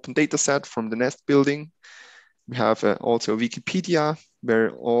an open data set from the Nest building. We have also Wikipedia, where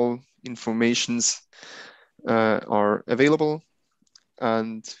all informations are available.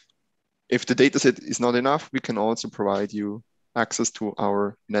 And if the dataset is not enough, we can also provide you access to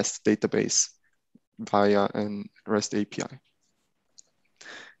our Nest database via an REST API,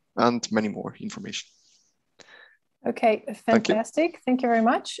 and many more information. Okay, fantastic. Thank you very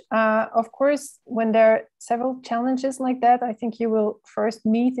much. Of course, when there are several challenges like that, I think you will first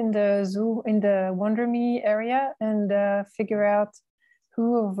meet in the zoo, in the WonderMe area, and figure out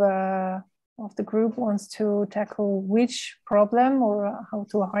who of the group wants to tackle which problem, or how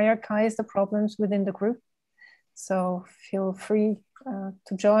to hierarchize the problems within the group. So feel free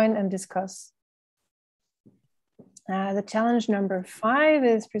to join and discuss. The challenge number 5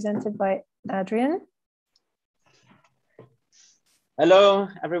 is presented by Adrian. Hello,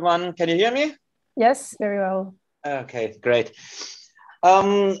 everyone. Can you hear me? Yes, very well. Okay, great.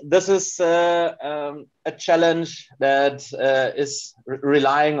 This is a challenge that is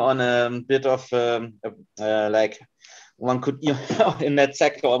relying on a bit of like one could in that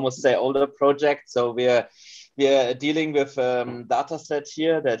sector almost say older project. So we are dealing with data set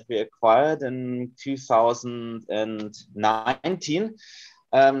here that we acquired in 2019.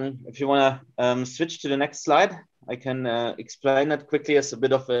 If you want to switch to the next slide, I can explain it quickly as a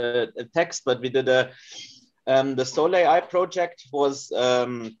bit of a text, but we did the Solar AI project was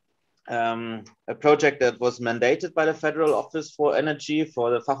a project that was mandated by the Federal Office for Energy for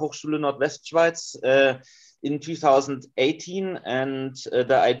the Fachhochschule Nordwestschweiz in 2018. And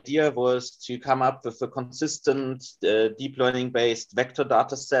the idea was to come up with a consistent deep learning based vector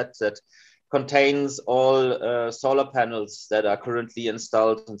data set that contains all solar panels that are currently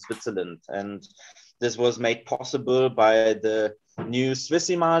installed in Switzerland. And this was made possible by the new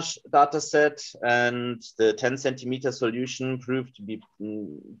SwissImage dataset, and the 10 centimeter solution proved to be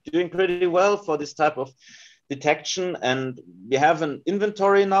doing pretty well for this type of detection. And we have an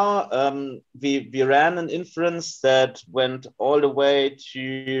inventory now. We ran an inference that went all the way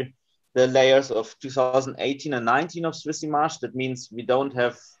to the layers of 2018 and 19 of SwissImage. That means we don't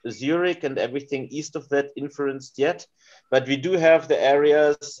have Zurich and everything east of that inferenced yet, but we do have the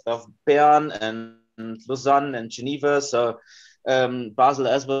areas of Bern and Lausanne and Geneva, so Basel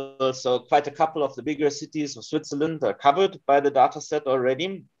as well. So quite a couple of the bigger cities of Switzerland are covered by the dataset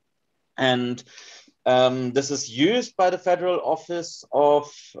already. And this is used by the Federal Office of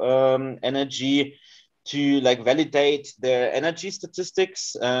Energy to like validate their energy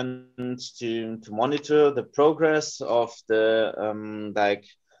statistics and to monitor the progress of the like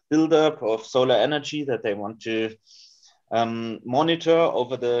buildup of solar energy that they want to monitor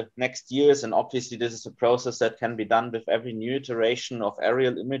over the next years. And obviously this is a process that can be done with every new iteration of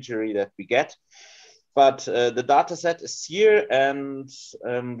aerial imagery that we get. but the data set is here, and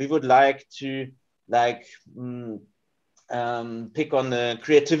we would like to pick on the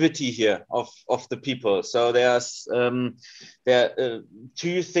creativity here of the people. So there are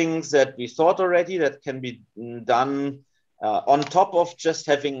two things that we thought already that can be done on top of just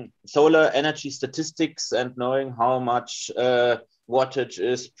having solar energy statistics and knowing how much wattage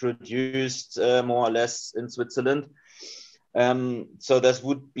is produced more or less in Switzerland. So this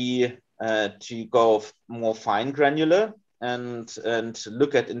would be to go more fine granular and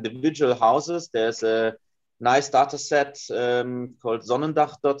look at individual houses. There's a nice data set called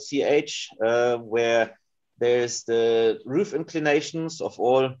sonnendach.ch where there's the roof inclinations of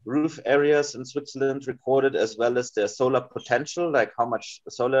all roof areas in Switzerland recorded, as well as their solar potential, like how much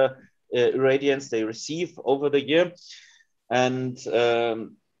solar irradiance they receive over the year. And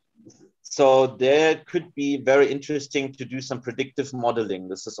so there could be very interesting to do some predictive modeling.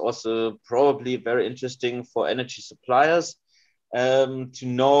 This is also probably very interesting for energy suppliers to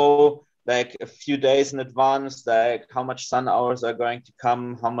know, like a few days in advance, like how much sun hours are going to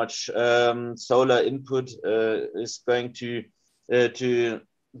come, how much solar input is going to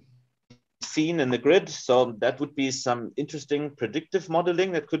seen in the grid. So that would be some interesting predictive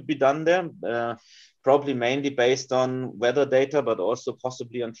modeling that could be done there, probably mainly based on weather data, but also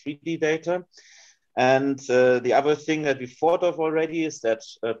possibly on 3D data. And the other thing that we thought of already is that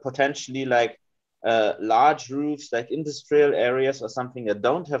potentially like large roofs, like industrial areas or something that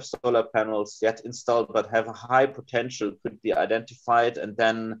don't have solar panels yet installed, but have a high potential, could be identified and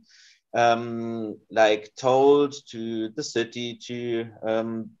then like told to the city, to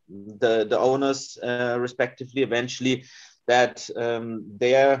the owners respectively eventually, that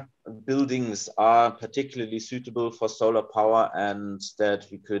their buildings are particularly suitable for solar power and that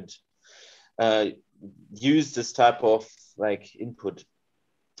we could use this type of like input.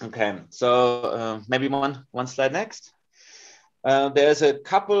 Okay, so maybe one slide next. There's a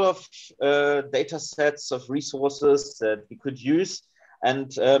couple of data sets of resources that we could use.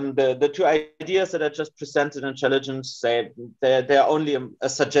 And the two ideas that I just presented in Challenge say they're only a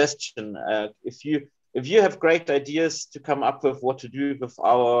suggestion. If you have great ideas to come up with what to do with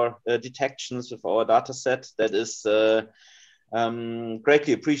our detections, with our data set, that is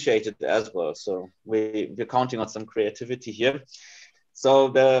greatly appreciated as well. So we're counting on some creativity here. So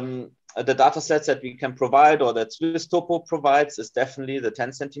the data sets that we can provide, or that Swiss Topo provides, is definitely the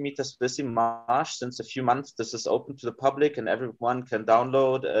 10 centimeter Swiss marsh. Since a few months, this is open to the public and everyone can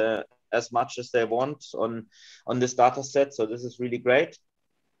download as much as they want on this data set. So this is really great.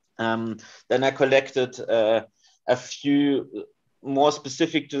 Then I collected a few more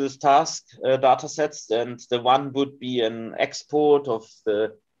specific to this task data sets, and the one would be an export of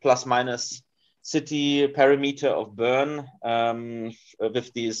the plus minus city perimeter of Bern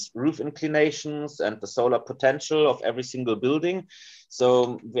with these roof inclinations and the solar potential of every single building.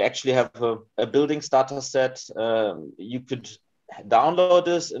 So we actually have a buildings data set. You could download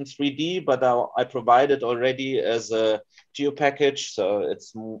this in 3D, but I provided already as a geo package, so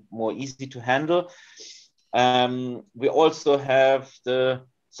it's more easy to handle. We also have the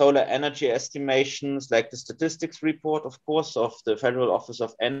solar energy estimations, like the statistics report, of course, of the Federal Office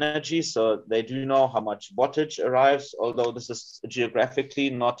of Energy. So they do know how much wattage arrives, although this is geographically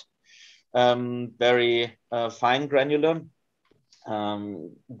not very fine granular.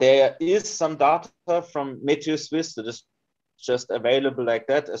 There is some data from Meteo Swiss that is just available like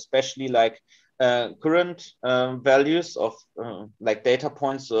that, especially like current values of like data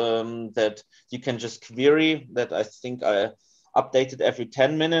points that you can just query, that I think I updated every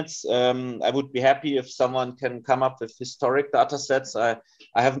 10 minutes. I would be happy if someone can come up with historic data sets. I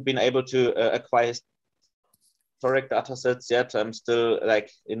haven't been able to acquire historic data sets yet. I'm still like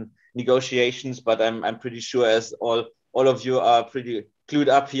in negotiations, but I'm pretty sure, as all of you are pretty clued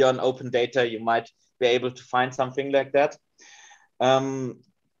up here on open data, you might be able to find something like that.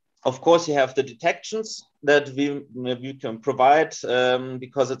 Of course, you have the detections that we can provide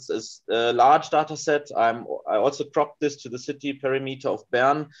because it's a large data set. I also cropped this to the city perimeter of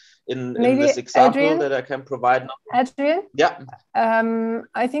Bern in this example, Adrian, that I can provide now. Adrian? Yeah.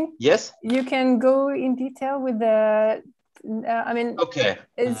 I think yes, you can go in detail with the, I mean, okay.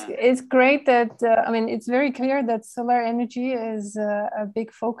 It's great that, I mean, it's very clear that solar energy is a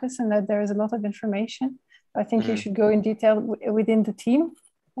big focus and that there is a lot of information. I think you should go in detail within the team.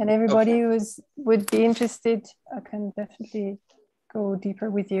 And everybody who would be interested can definitely go deeper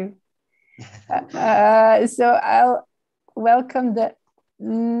with you. So I'll welcome the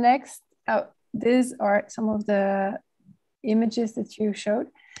next. These are some of the images that you showed.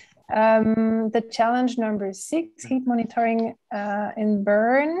 The challenge number 6, heat monitoring in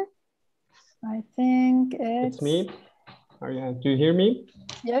Bern. I think it's me. Oh, yeah. Do you hear me?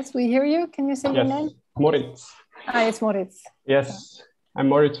 Yes, we hear you. Can you say your name? Moritz. Ah, it's Moritz. Yes, I'm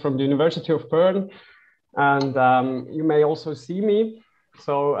Moritz from the University of Bern, and you may also see me.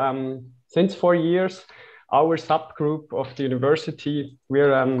 So since 4 years, our subgroup of the university,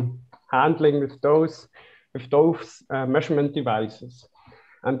 we're handling with those measurement devices,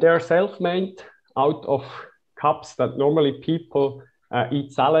 and they are self-made out of cups that normally people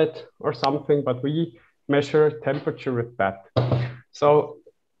eat salad or something, but we measure temperature with that. So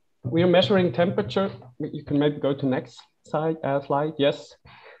we are measuring temperature. You can maybe go to next slide. Yes.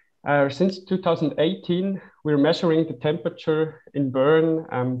 Since 2018, we're measuring the temperature in Bern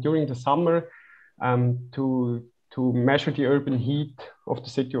during the summer to measure the urban heat of the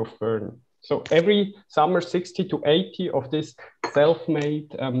city of Bern. So every summer, 60 to 80 of these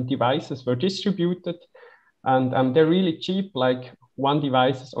self-made devices were distributed, and they're really cheap. Like one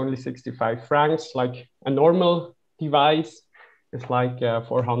device is only 65 francs, like a normal device is like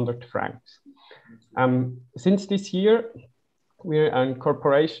 400 francs. Since this year, we're in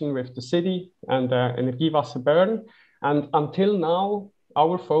cooperation with the city and Energiewasser Bern, and until now,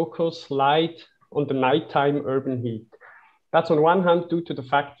 our focus lied on the nighttime urban heat. That's on one hand due to the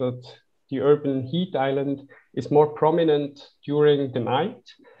fact that the urban heat island is more prominent during the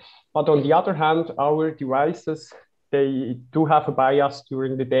night, but on the other hand, our devices, they do have a bias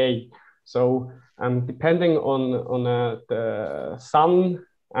during the day. So depending on the sun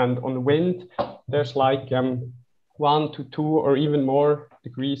and on the wind, there's like 1 to 2 or even more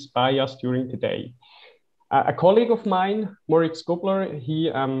degrees bias during the day. A colleague of mine, Moritz Gubler,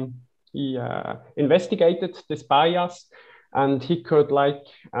 he investigated this bias, and he could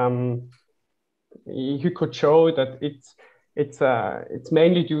show that it's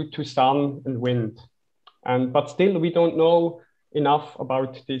mainly due to sun and wind, but still we don't know enough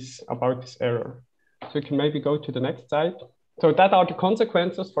about this error. So you can maybe go to the next slide. So that are the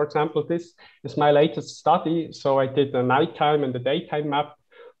consequences. For example, this is my latest study. So I did a nighttime and the daytime map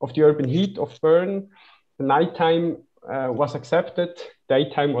of the urban heat of Bern. The nighttime was accepted,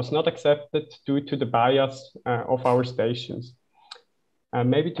 daytime was not accepted due to the bias of our stations.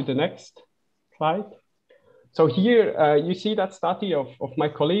 Maybe to the next slide. So here you see that study of my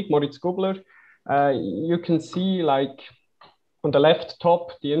colleague, Moritz Gubler. You can see like on the left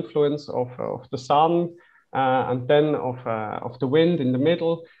top, the influence of the sun, and then of the wind in the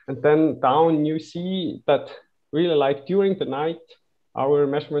middle. And then down you see that really like during the night, our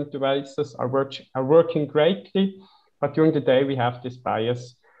measurement devices are working greatly, but during the day we have this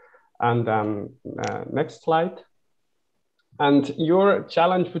bias. And next slide. And your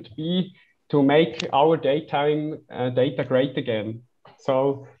challenge would be to make our daytime data great again,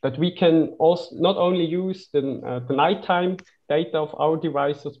 so that we can also not only use the nighttime data of our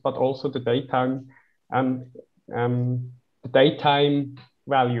devices, but also the daytime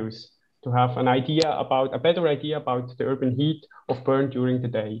values, to have a better idea about the urban heat of Bern during the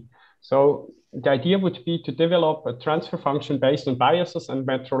day. So the idea would be to develop a transfer function based on biases and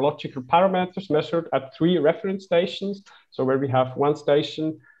meteorological parameters measured at 3 reference stations. So where we have one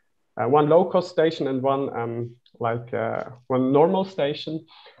station, one low-cost station, and one normal station.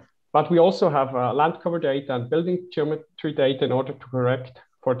 But we also have land cover data and building geometry data in order to correct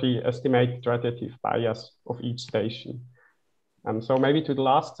for the estimated radiative bias of each station. So maybe to the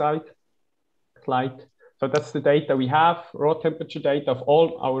last slide. So that's the data we have, raw temperature data of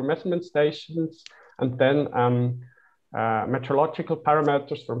all our measurement stations, and then meteorological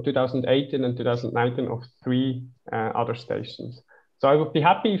parameters from 2018 and 2019 of 3 other stations. So I would be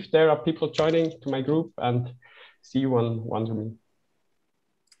happy if there are people joining to my group, and see you on Zoom.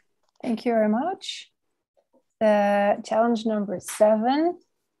 Thank you very much. Challenge number 7,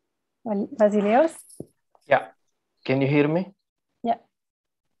 Vasileios. Yeah, can you hear me? Yeah.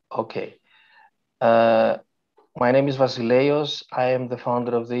 Okay. My name is Vasileios. I am the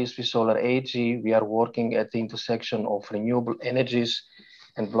founder of the ESV Solar AG. We are working at the intersection of renewable energies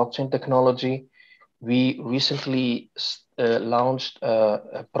and blockchain technology. We recently launched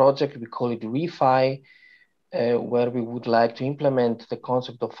a project, we call it ReFi, where we would like to implement the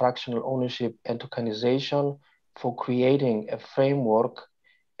concept of fractional ownership and tokenization for creating a framework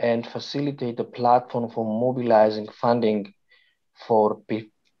and facilitate a platform for mobilizing funding for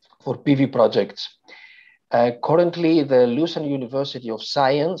PV projects. Currently, the Lausanne University of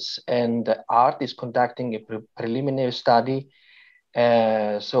Science and Art is conducting a preliminary study,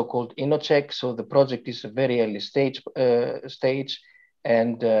 so-called InnoCheck. So the project is a very early stage,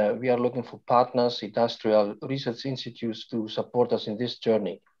 and we are looking for partners, industrial research institutes to support us in this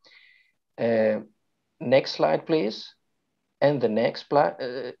journey. Next slide, please. And the next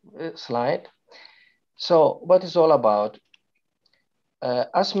slide. So what is all about?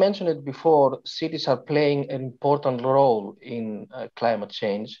 As mentioned before, cities are playing an important role in climate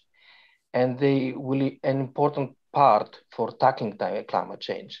change, and they will be an important part for tackling climate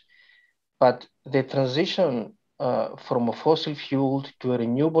change. But the transition from a fossil fuel to a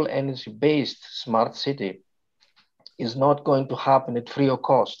renewable energy-based smart city is not going to happen at free of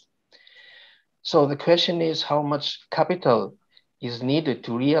cost. So the question is how much capital is needed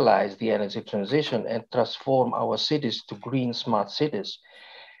to realize the energy transition and transform our cities to green smart cities.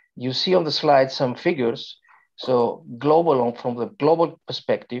 You see on the slide some figures. So from the global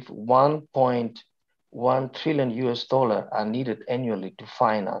perspective, 1.1 trillion US dollar are needed annually to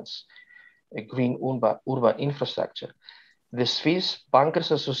finance a green urban infrastructure. The Swiss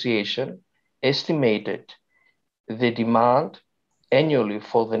Bankers Association estimated the demand annually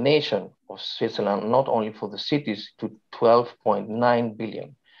for the nation of Switzerland, not only for the cities, to 12.9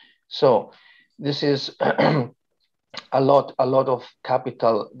 billion. So this is a lot of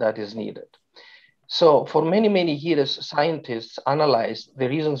capital that is needed. So for many, many years, scientists analyzed the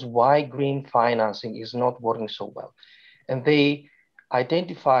reasons why green financing is not working so well. And they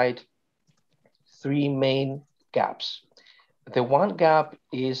identified three main gaps. The one gap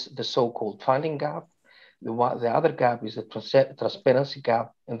is the so-called funding gap. The other gap is the transparency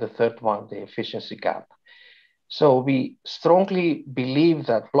gap, and the third one, the efficiency gap. So we strongly believe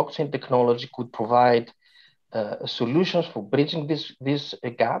that blockchain technology could provide solutions for bridging these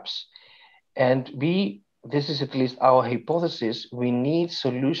gaps. And this is at least our hypothesis, we need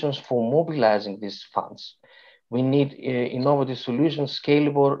solutions for mobilizing these funds. We need innovative solutions,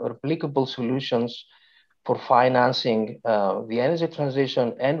 scalable, replicable solutions for financing the energy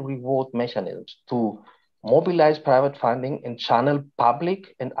transition and reward mechanisms to mobilize private funding and channel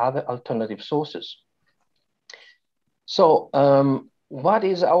public and other alternative sources. So what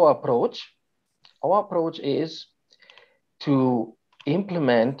is our approach? Our approach is to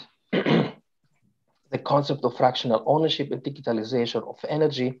implement the concept of fractional ownership and digitalization of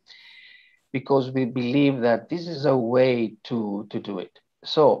energy, because we believe that this is a way to do it.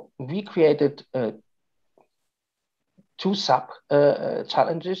 So we created two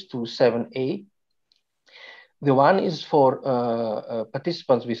sub-challenges to 7A. The one is for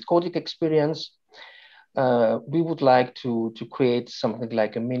participants with coding experience. We would like to create something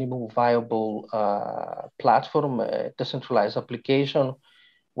like a minimum viable platform, a decentralized application,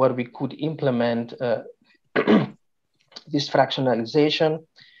 where we could implement this fractionalization,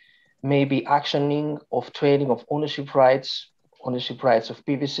 maybe actioning of trading of ownership rights of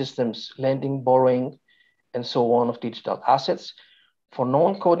PV systems, lending, borrowing, and so on of digital assets. For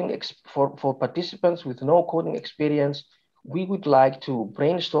non-coding, for participants with no coding experience, we would like to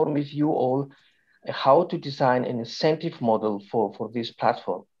brainstorm with you all how to design an incentive model for this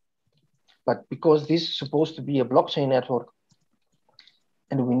platform. But because this is supposed to be a blockchain network,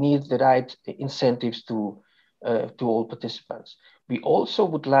 and we need the right incentives to all participants. We also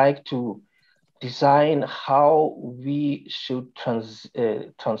would like to design how we should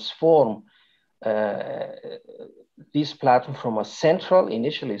transform this platform from a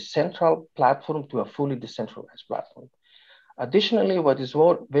initially central platform to a fully decentralized platform. Additionally, what is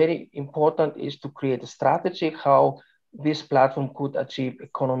very important is to create a strategy how this platform could achieve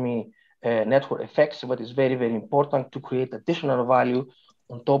economy network effects. What is very, very important to create additional value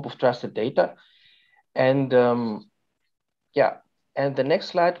on top of trusted data. And and the next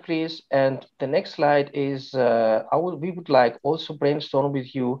slide, please. And the next slide is, we would like also brainstorm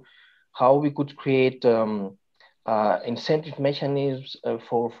with you how we could create incentive mechanisms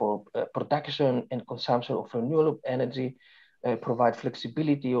for production and consumption of renewable energy, provide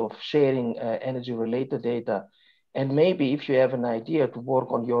flexibility of sharing energy-related data. And maybe if you have an idea to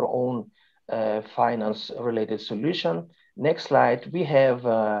work on your own finance-related solution. Next slide, we have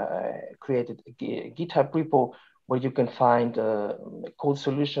created a GitHub repo where you can find code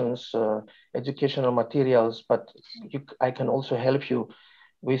solutions, educational materials, but I can also help you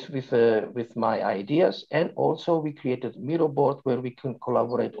with my ideas. And also we created a Miro board where we can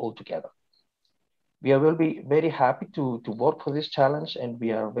collaborate all together. We will be very happy to work for this challenge, and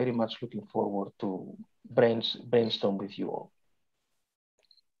we are very much looking forward to brainstorm with you all.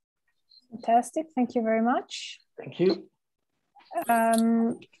 Fantastic, thank you very much. Thank you.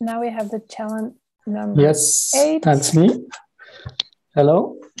 Now we have the challenge number 8. That's me.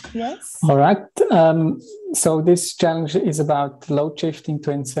 Hello. Yes. All right. So this challenge is about load shifting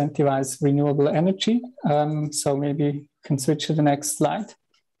to incentivize renewable energy. So maybe you can switch to the next slide.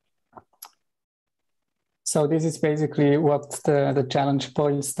 So this is basically what the challenge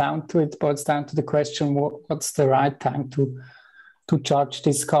boils down to. It boils down to the question, what's the right time to charge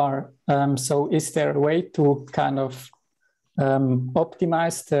this car? So is there a way to kind of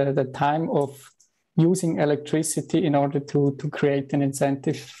optimize the time of using electricity in order to create an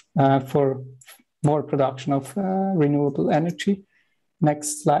incentive for more production of renewable energy?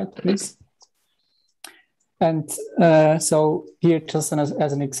 Next slide, please. And so here, just as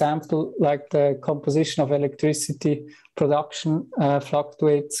an example, like the composition of electricity production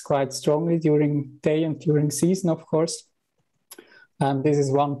fluctuates quite strongly during day and during season, of course. This is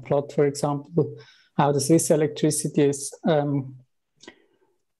one plot, for example, how the Swiss electricity is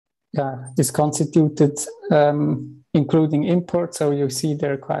constituted, including imports. So you see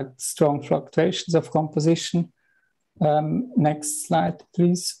there are quite strong fluctuations of composition. Next slide,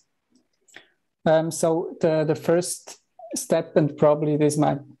 please. So the first step, and probably this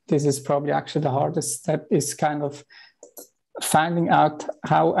is probably actually the hardest step, is kind of finding out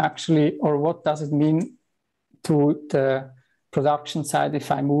how actually, or what does it mean to the production side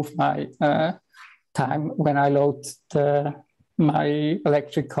if I move my time when I load my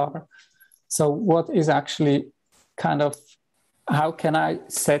electric car. So what is actually kind of, how can I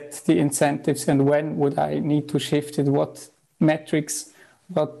set the incentives, and when would I need to shift it? What metrics,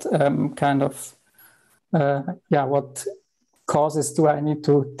 what kind of, what causes do I need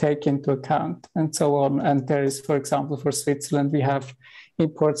to take into account, and so on. And there is, for example, for Switzerland, we have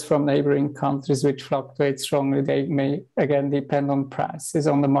imports from neighboring countries which fluctuate strongly. They may, again, depend on prices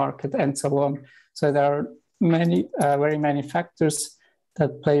on the market and so on. So there are many, very many factors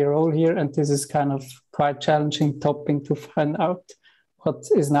that play a role here. And this is kind of quite challenging topic to find out what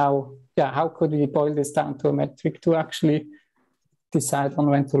is now, how could we boil this down to a metric to actually decide on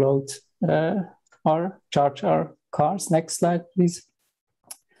when to load or charge our cars. Next slide, please.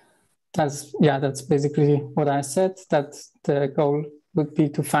 That's basically what I said, that the goal would be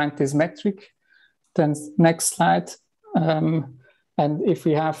to find this metric. Then next slide. And if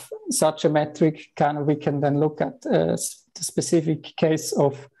we have such a metric, we can then look at the specific case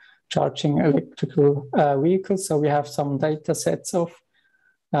of charging electrical vehicles. So we have some data sets of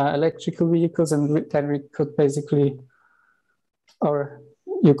electrical vehicles, and then we could basically, or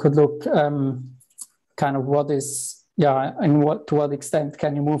you could look kind of what is, and to what extent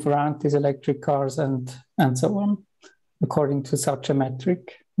can you move around these electric cars and so on, according to such a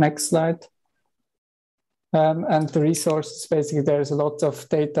metric. Next slide. And the resources, basically, there's a lot of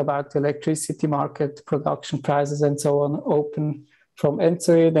data about the electricity market, production prices, and so on, open from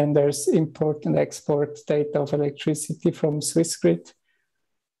ENTSO-E. Then there's import and export data of electricity from Swissgrid.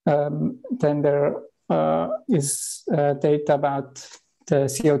 Then there is data about the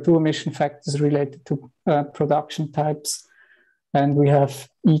CO2 emission factors related to production types. And we have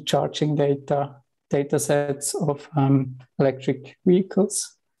e-charging data sets of electric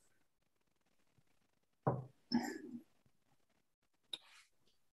vehicles.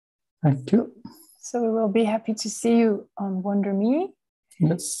 Thank you. So we will be happy to see you on WonderMe.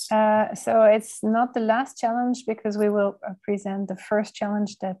 Yes. So it's not the last challenge, because we will present the first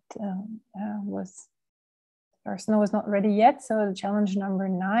challenge that was not ready yet. So the challenge number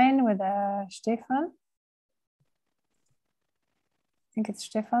 9 with Stefan. I think it's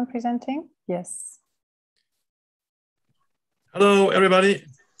Stefan presenting. Yes. Hello, everybody.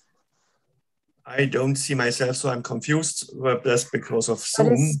 I don't see myself, so I'm confused. But that's because of Zoom.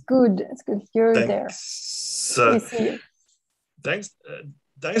 But it's good. It's good. You're there. We see you. Thanks.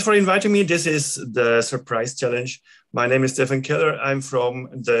 Thanks for inviting me. This is the surprise challenge. My name is Stefan Keller. I'm from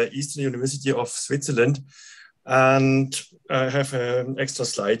the Eastern University of Switzerland, and I have an extra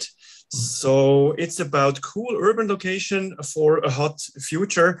slide. So it's about cool urban location for a hot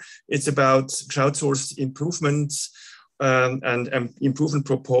future. It's about crowdsourced improvements and improvement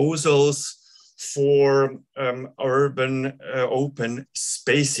proposals for urban open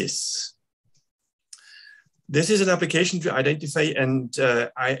spaces. This is an application to identify and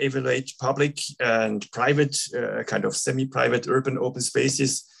I evaluate public and private, kind of semi-private urban open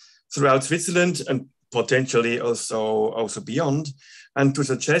spaces throughout Switzerland and potentially also beyond, and to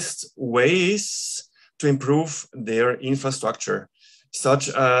suggest ways to improve their infrastructure, such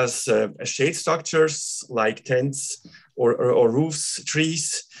as shade structures like tents or roofs,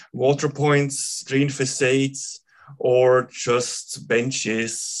 trees, water points, green facades, or just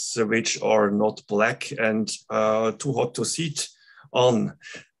benches which are not black and too hot to sit on.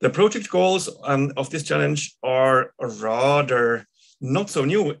 The project goals of this challenge are rather not so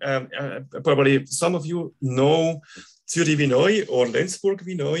new. Probably some of you know Zürich-Vinoi or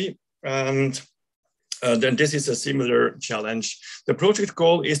Lenzburg-Vinoi, and Then this is a similar challenge. The project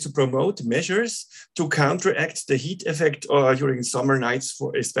goal is to promote measures to counteract the heat effect during summer nights,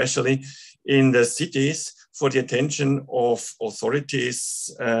 especially in the cities, for the attention of authorities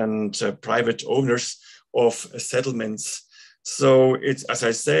and private owners of settlements. So it's, as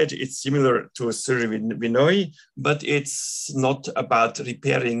I said, it's similar to Surrey-Vinoy, but it's not about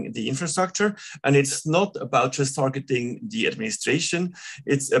repairing the infrastructure, and it's not about just targeting the administration.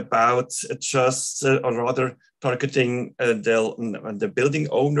 It's about just or rather targeting the building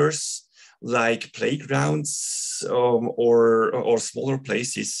owners, like playgrounds or smaller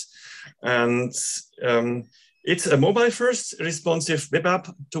places. And it's a mobile-first responsive web app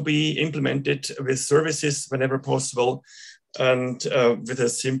to be implemented with services whenever possible, and with a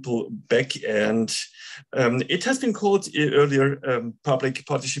simple back end. It has been called earlier public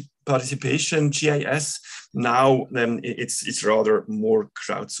participation, GIS. Now it's rather more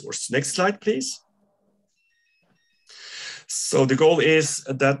crowdsourced. Next slide, please. So the goal is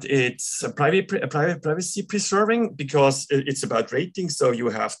that it's privacy preserving, because it's about rating. So you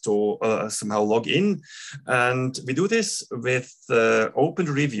have to somehow log in, and we do this with open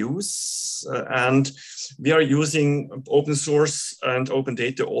reviews, and we are using open source and open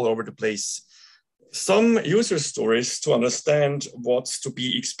data all over the place. Some user stories to understand what's to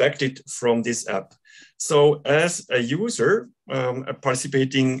be expected from this app. So as a user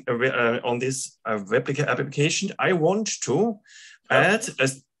participating on this web application, I want to add a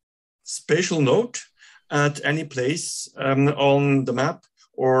spatial note at any place on the map,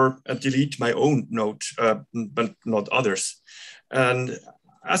 or delete my own note, but not others. And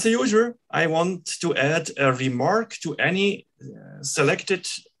as a user, I want to add a remark to any selected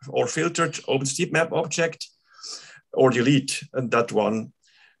or filtered OpenStreetMap object, or delete that one.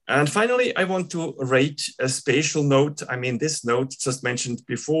 And finally, I want to rate a spatial note. I mean, this note just mentioned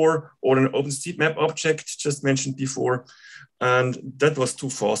before, or an OpenStreetMap object just mentioned before. And that was too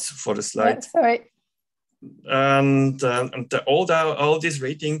fast for the slide. That's all right. And all this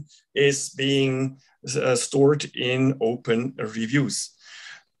rating is being stored in open reviews.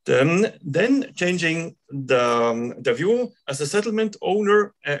 Then changing the view as a settlement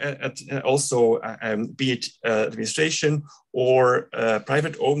owner, also be it administration or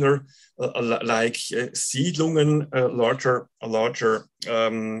private owner, like Siedlungen, larger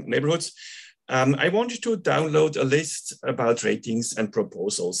neighborhoods. I wanted to download a list about ratings and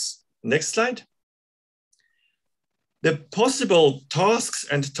proposals. Next slide. The possible tasks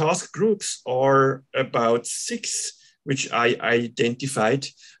and task groups are about 6, which I identified.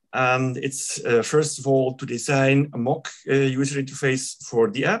 And it's first of all to design a mock user interface for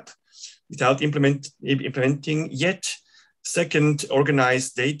the app without implementing yet. Second,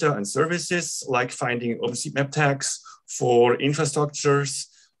 organize data and services, like finding OpenStreetMap tags for infrastructures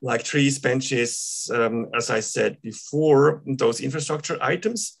like trees, benches, as I said before, those infrastructure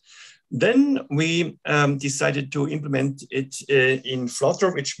items. Then we decided to implement it in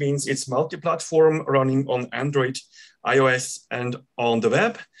Flutter, which means it's multi-platform, running on Android, iOS, and on the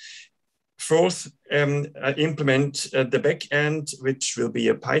web. Fourth, implement the backend, which will be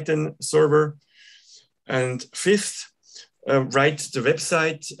a Python server. And fifth, write the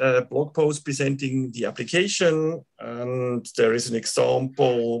website blog post presenting the application. And there is an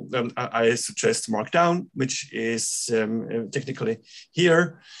example. I suggest Markdown, which is technically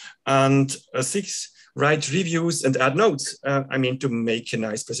here. And six, write reviews and add notes. I mean, to make a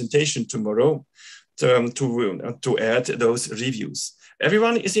nice presentation tomorrow to add those reviews.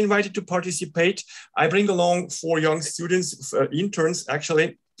 Everyone is invited to participate. I bring along 4 young students, interns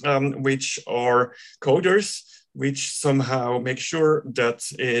actually, which are coders, which somehow make sure that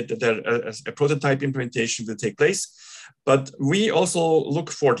a prototype implementation will take place. But we also look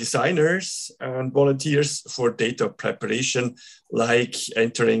for designers and volunteers for data preparation, like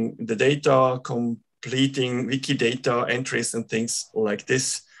entering the data, completing Wikidata entries and things like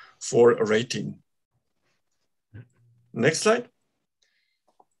this for a rating. Next slide.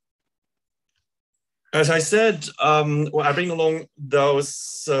 As I said, well, I bring along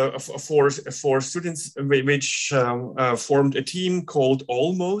those 4 students, which formed a team called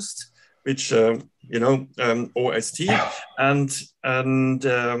Almost, which OST, and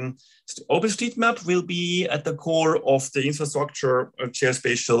OpenStreetMap will be at the core of the infrastructure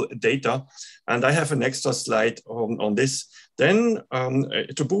geospatial data. And I have an extra slide on this. Then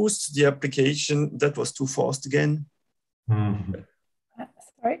to boost the application, that was too fast again.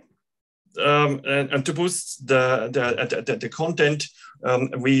 Sorry. And to boost the content,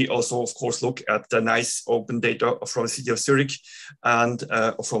 we also, of course, look at the nice open data from the city of Zurich and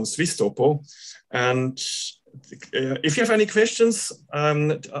from Swiss Topo. And if you have any questions,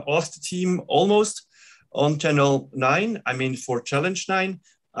 ask the team Almost. on channel 9, I mean for challenge 9,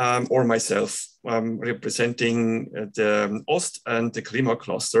 or myself, representing the Ost and the Klima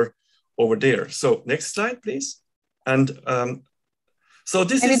cluster over there. So next slide, please. And so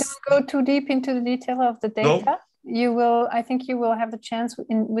this Maybe is... don't go too deep into the detail of the data. No. You will, I think you will have the chance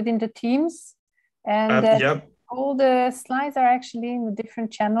within the teams. And yeah. All the slides are actually in the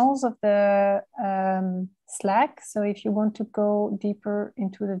different channels of the Slack. So if you want to go deeper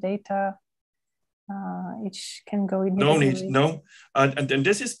into the data, each can go in. No need, no. And then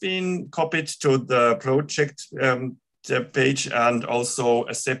this has been copied to the project the page and also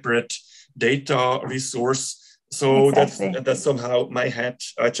a separate data resource. So exactly. that's somehow my hat,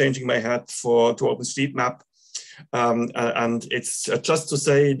 changing my hat to OpenStreetMap. And it's just to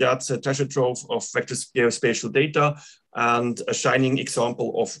say that's a treasure trove of vector geospatial data and a shining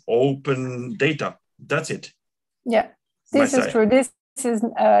example of open data. That's it. Yeah, this is true. This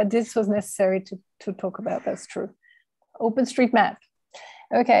was necessary to talk about. That's true. OpenStreetMap.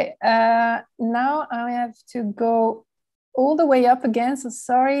 Okay, now I have to go all the way up again. So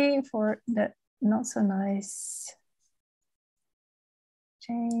sorry for the not so nice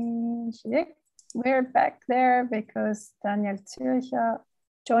change. We're back there because Daniel Zürcher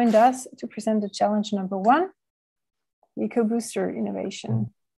joined us to present the challenge number 1, EcoBooster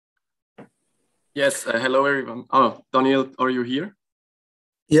innovation. Yes, hello everyone. Oh, Daniel, are you here?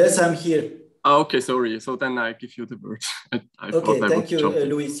 Yes, I'm here. Oh, okay, sorry. So then I give you the word. Okay, thank you,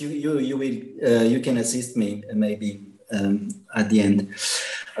 Luis. You can assist me maybe at the end.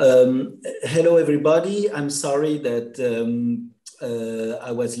 Hello everybody. I'm sorry that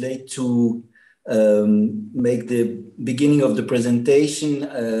I was late to make the beginning of the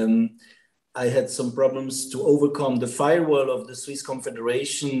presentation. I had some problems to overcome the firewall of the Swiss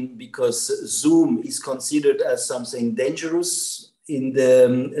Confederation because Zoom is considered as something dangerous in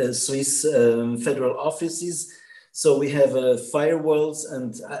the Swiss federal offices. So we have firewalls,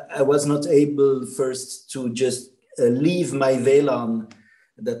 and I was not able first to just leave my VLAN.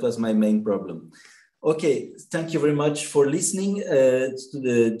 That was my main problem. Okay, thank you very much for listening to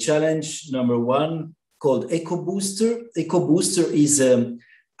the challenge number 1 called EcoBooster. EcoBooster is an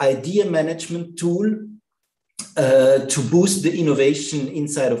idea management tool to boost the innovation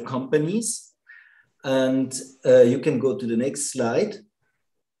inside of companies. And you can go to the next slide.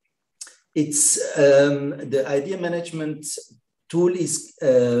 It's the idea management tool is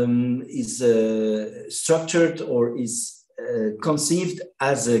structured or is conceived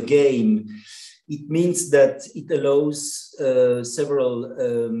as a game. It means that it allows several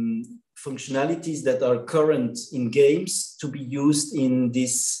functionalities that are current in games to be used in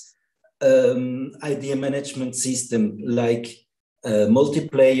this idea management system, like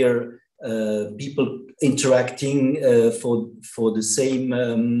multiplayer, people interacting for the same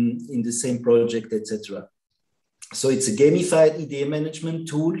in the same project, etc. So it's a gamified idea management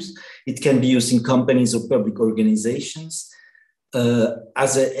tools. It can be used in companies or public organizations.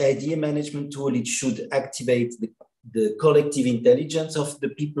 As an idea management tool, it should activate the collective intelligence of the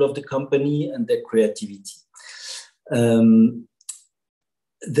people of the company and their creativity. The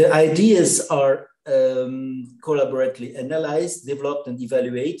ideas are collaboratively analyzed, developed, and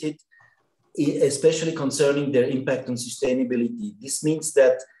evaluated, especially concerning their impact on sustainability. This means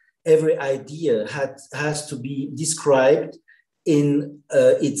that every idea has to be described in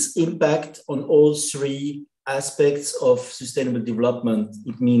its impact on all 3 aspects of sustainable development.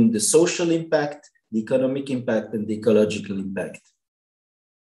 It means the social impact, the economic impact, and the ecological impact.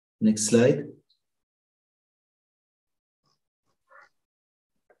 Next slide.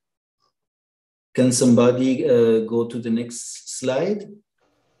 Can somebody go to the next slide?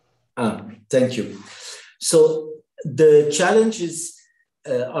 Thank you. So the challenges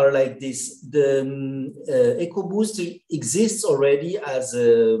are like this. The EcoBooster exists already as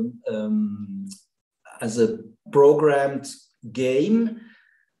a programmed game,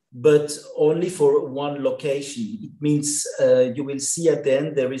 but only for one location. It means you will see at the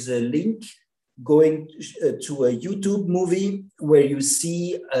end there is a link going to a YouTube movie where you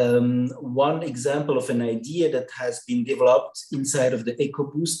see one example of an idea that has been developed inside of the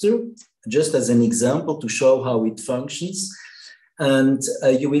EcoBooster, just as an example to show how it functions. And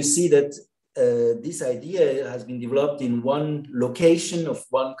you will see that this idea has been developed in one location of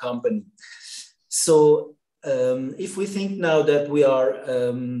one company. So if we think now that we are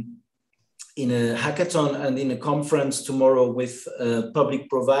in a hackathon and in a conference tomorrow with public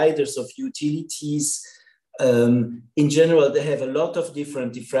providers of utilities, in general, they have a lot of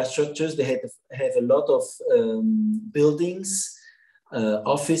different infrastructures. They have a lot of buildings,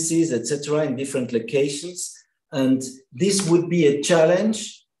 offices, etc., in different locations. And this would be a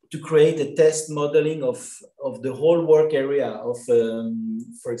challenge to create a test modeling of the whole work area of,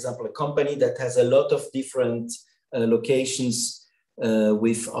 for example, a company that has a lot of different locations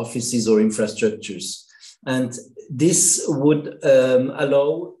with offices or infrastructures. And this would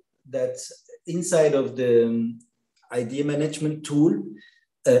allow that inside of the idea management tool,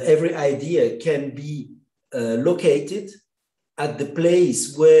 every idea can be located at the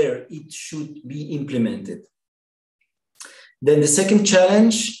place where it should be implemented. Then the second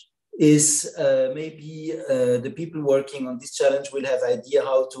challenge is maybe the people working on this challenge will have idea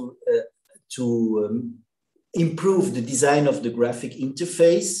how to improve the design of the graphic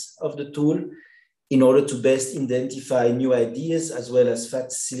interface of the tool in order to best identify new ideas as well as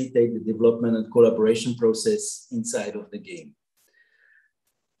facilitate the development and collaboration process inside of the game.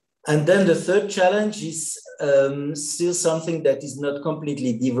 And then the third challenge is still something that is not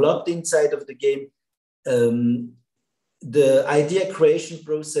completely developed inside of the game. The idea creation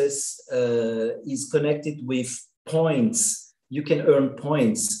process is connected with points. You can earn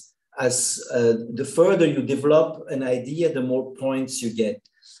points. As the further you develop an idea, the more points you get.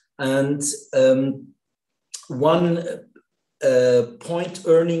 And one point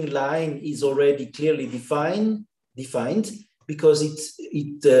earning line is already clearly defined because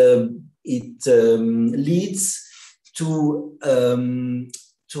it leads to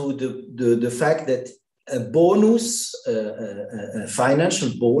the fact that a bonus, a financial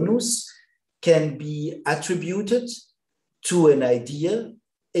bonus, can be attributed to an idea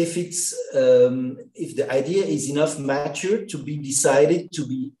if it's if the idea is enough mature to be decided to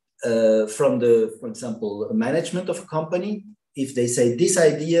be from the, for example, management of a company. If they say this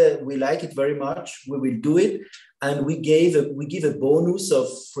idea, we like it very much, we will do it, and we give a bonus of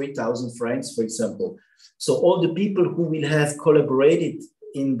 3,000 francs, for example. So all the people who will have collaborated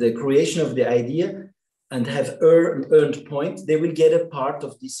in the creation of the idea and have earned points, they will get a part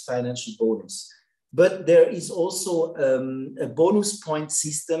of this financial bonus. But there is also a bonus point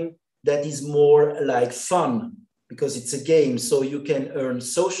system that is more like fun because it's a game. So you can earn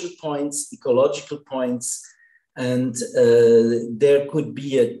social points, ecological points, and there could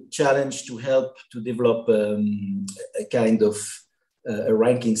be a challenge to help to develop a kind of a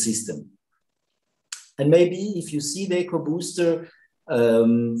ranking system. And maybe if you see the Eco Booster,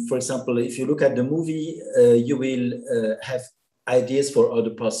 for example, if you look at the movie, you will have ideas for other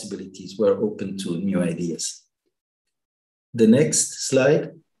possibilities. We're open to new ideas. The next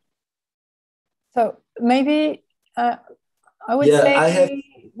slide. So maybe I would say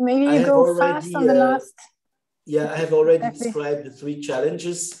maybe you go fast on the last. Yeah, I have already described the 3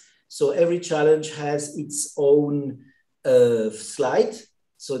 challenges. So every challenge has its own slide.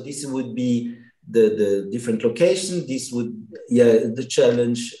 So this would be the different location. This would, the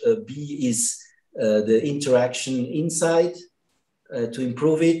challenge B is the interaction inside to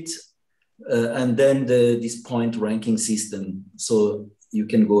improve it. And then this point ranking system. So you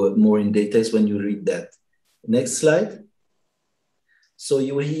can go more in details when you read that. Next slide. So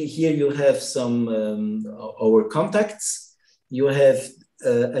here you have some our contacts. You have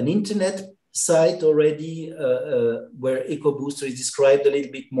an internet site already where Eco Booster is described a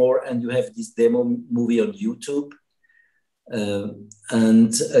little bit more, and you have this demo movie on YouTube.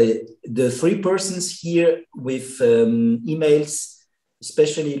 And the 3 persons here with emails,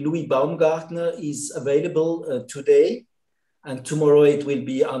 especially Louis Baumgartner, is available today, and tomorrow it will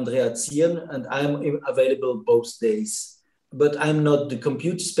be Andrea Ziern, and I'm available both days. But I'm not the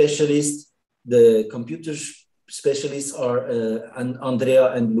computer specialist. The computer specialists are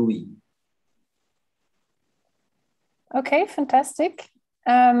Andrea and Louis. Okay, fantastic.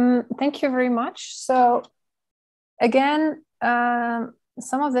 Thank you very much. So again,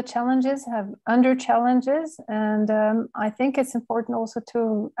 some of the challenges have under challenges, and I think it's important also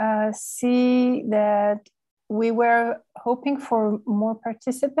to see that we were hoping for more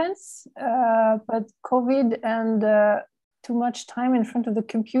participants, but COVID and too much time in front of the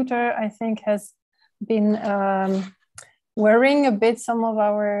computer, I think, has been worrying a bit some of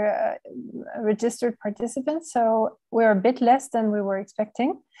our registered participants. So we're a bit less than we were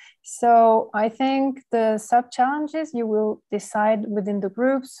expecting. So I think the sub-challenges, you will decide within the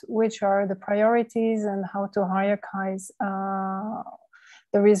groups which are the priorities and how to hierarchize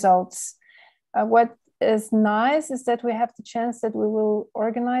the results. What is nice is that we have the chance that we will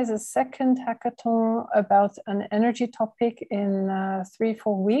organize a second hackathon about an energy topic in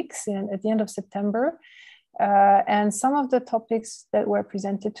 3-4 weeks at the end of September. And some of the topics that were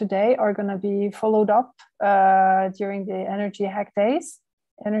presented today are going to be followed up during the energy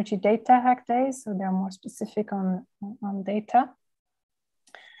data hack days. So they're more specific on data.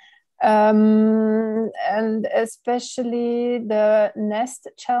 And especially the Nest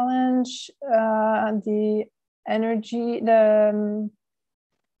challenge, the energy, not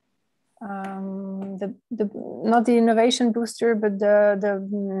the innovation booster, but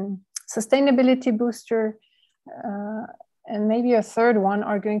the sustainability booster, and maybe a third one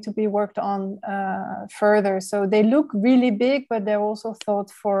are going to be worked on further. So they look really big, but they're also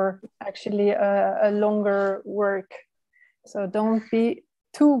thought for actually a longer work. So don't be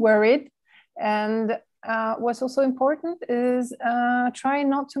too worried. And what's also important is try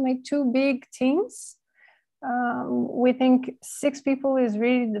not to make too big teams. We think 6 people is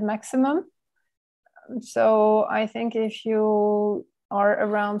really the maximum. So I think if you are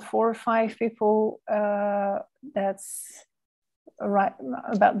around 4 or 5 people, that's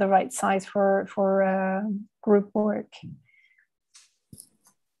about the right size for group work.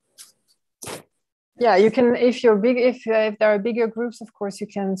 Yeah, you can, if you're big, if there are bigger groups, of course, you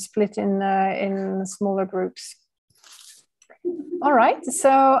can split in smaller groups. All right,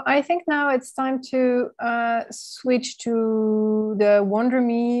 so I think now it's time to switch to the Wonder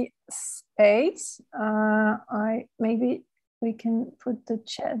Me space. Maybe we can put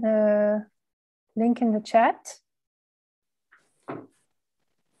the link in the chat.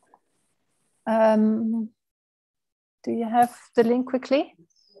 Do you have the link quickly?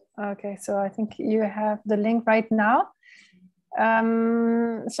 Okay, so I think you have the link right now.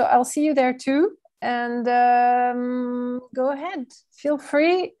 So I'll see you there too. And go ahead, feel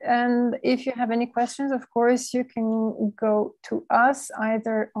free. And if you have any questions, of course, you can go to us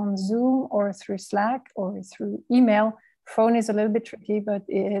either on Zoom or through Slack or through email. Phone is a little bit tricky, but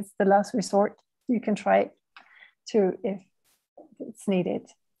it's the last resort. You can try it too if it's needed.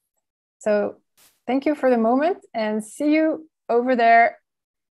 So thank you for the moment and see you over there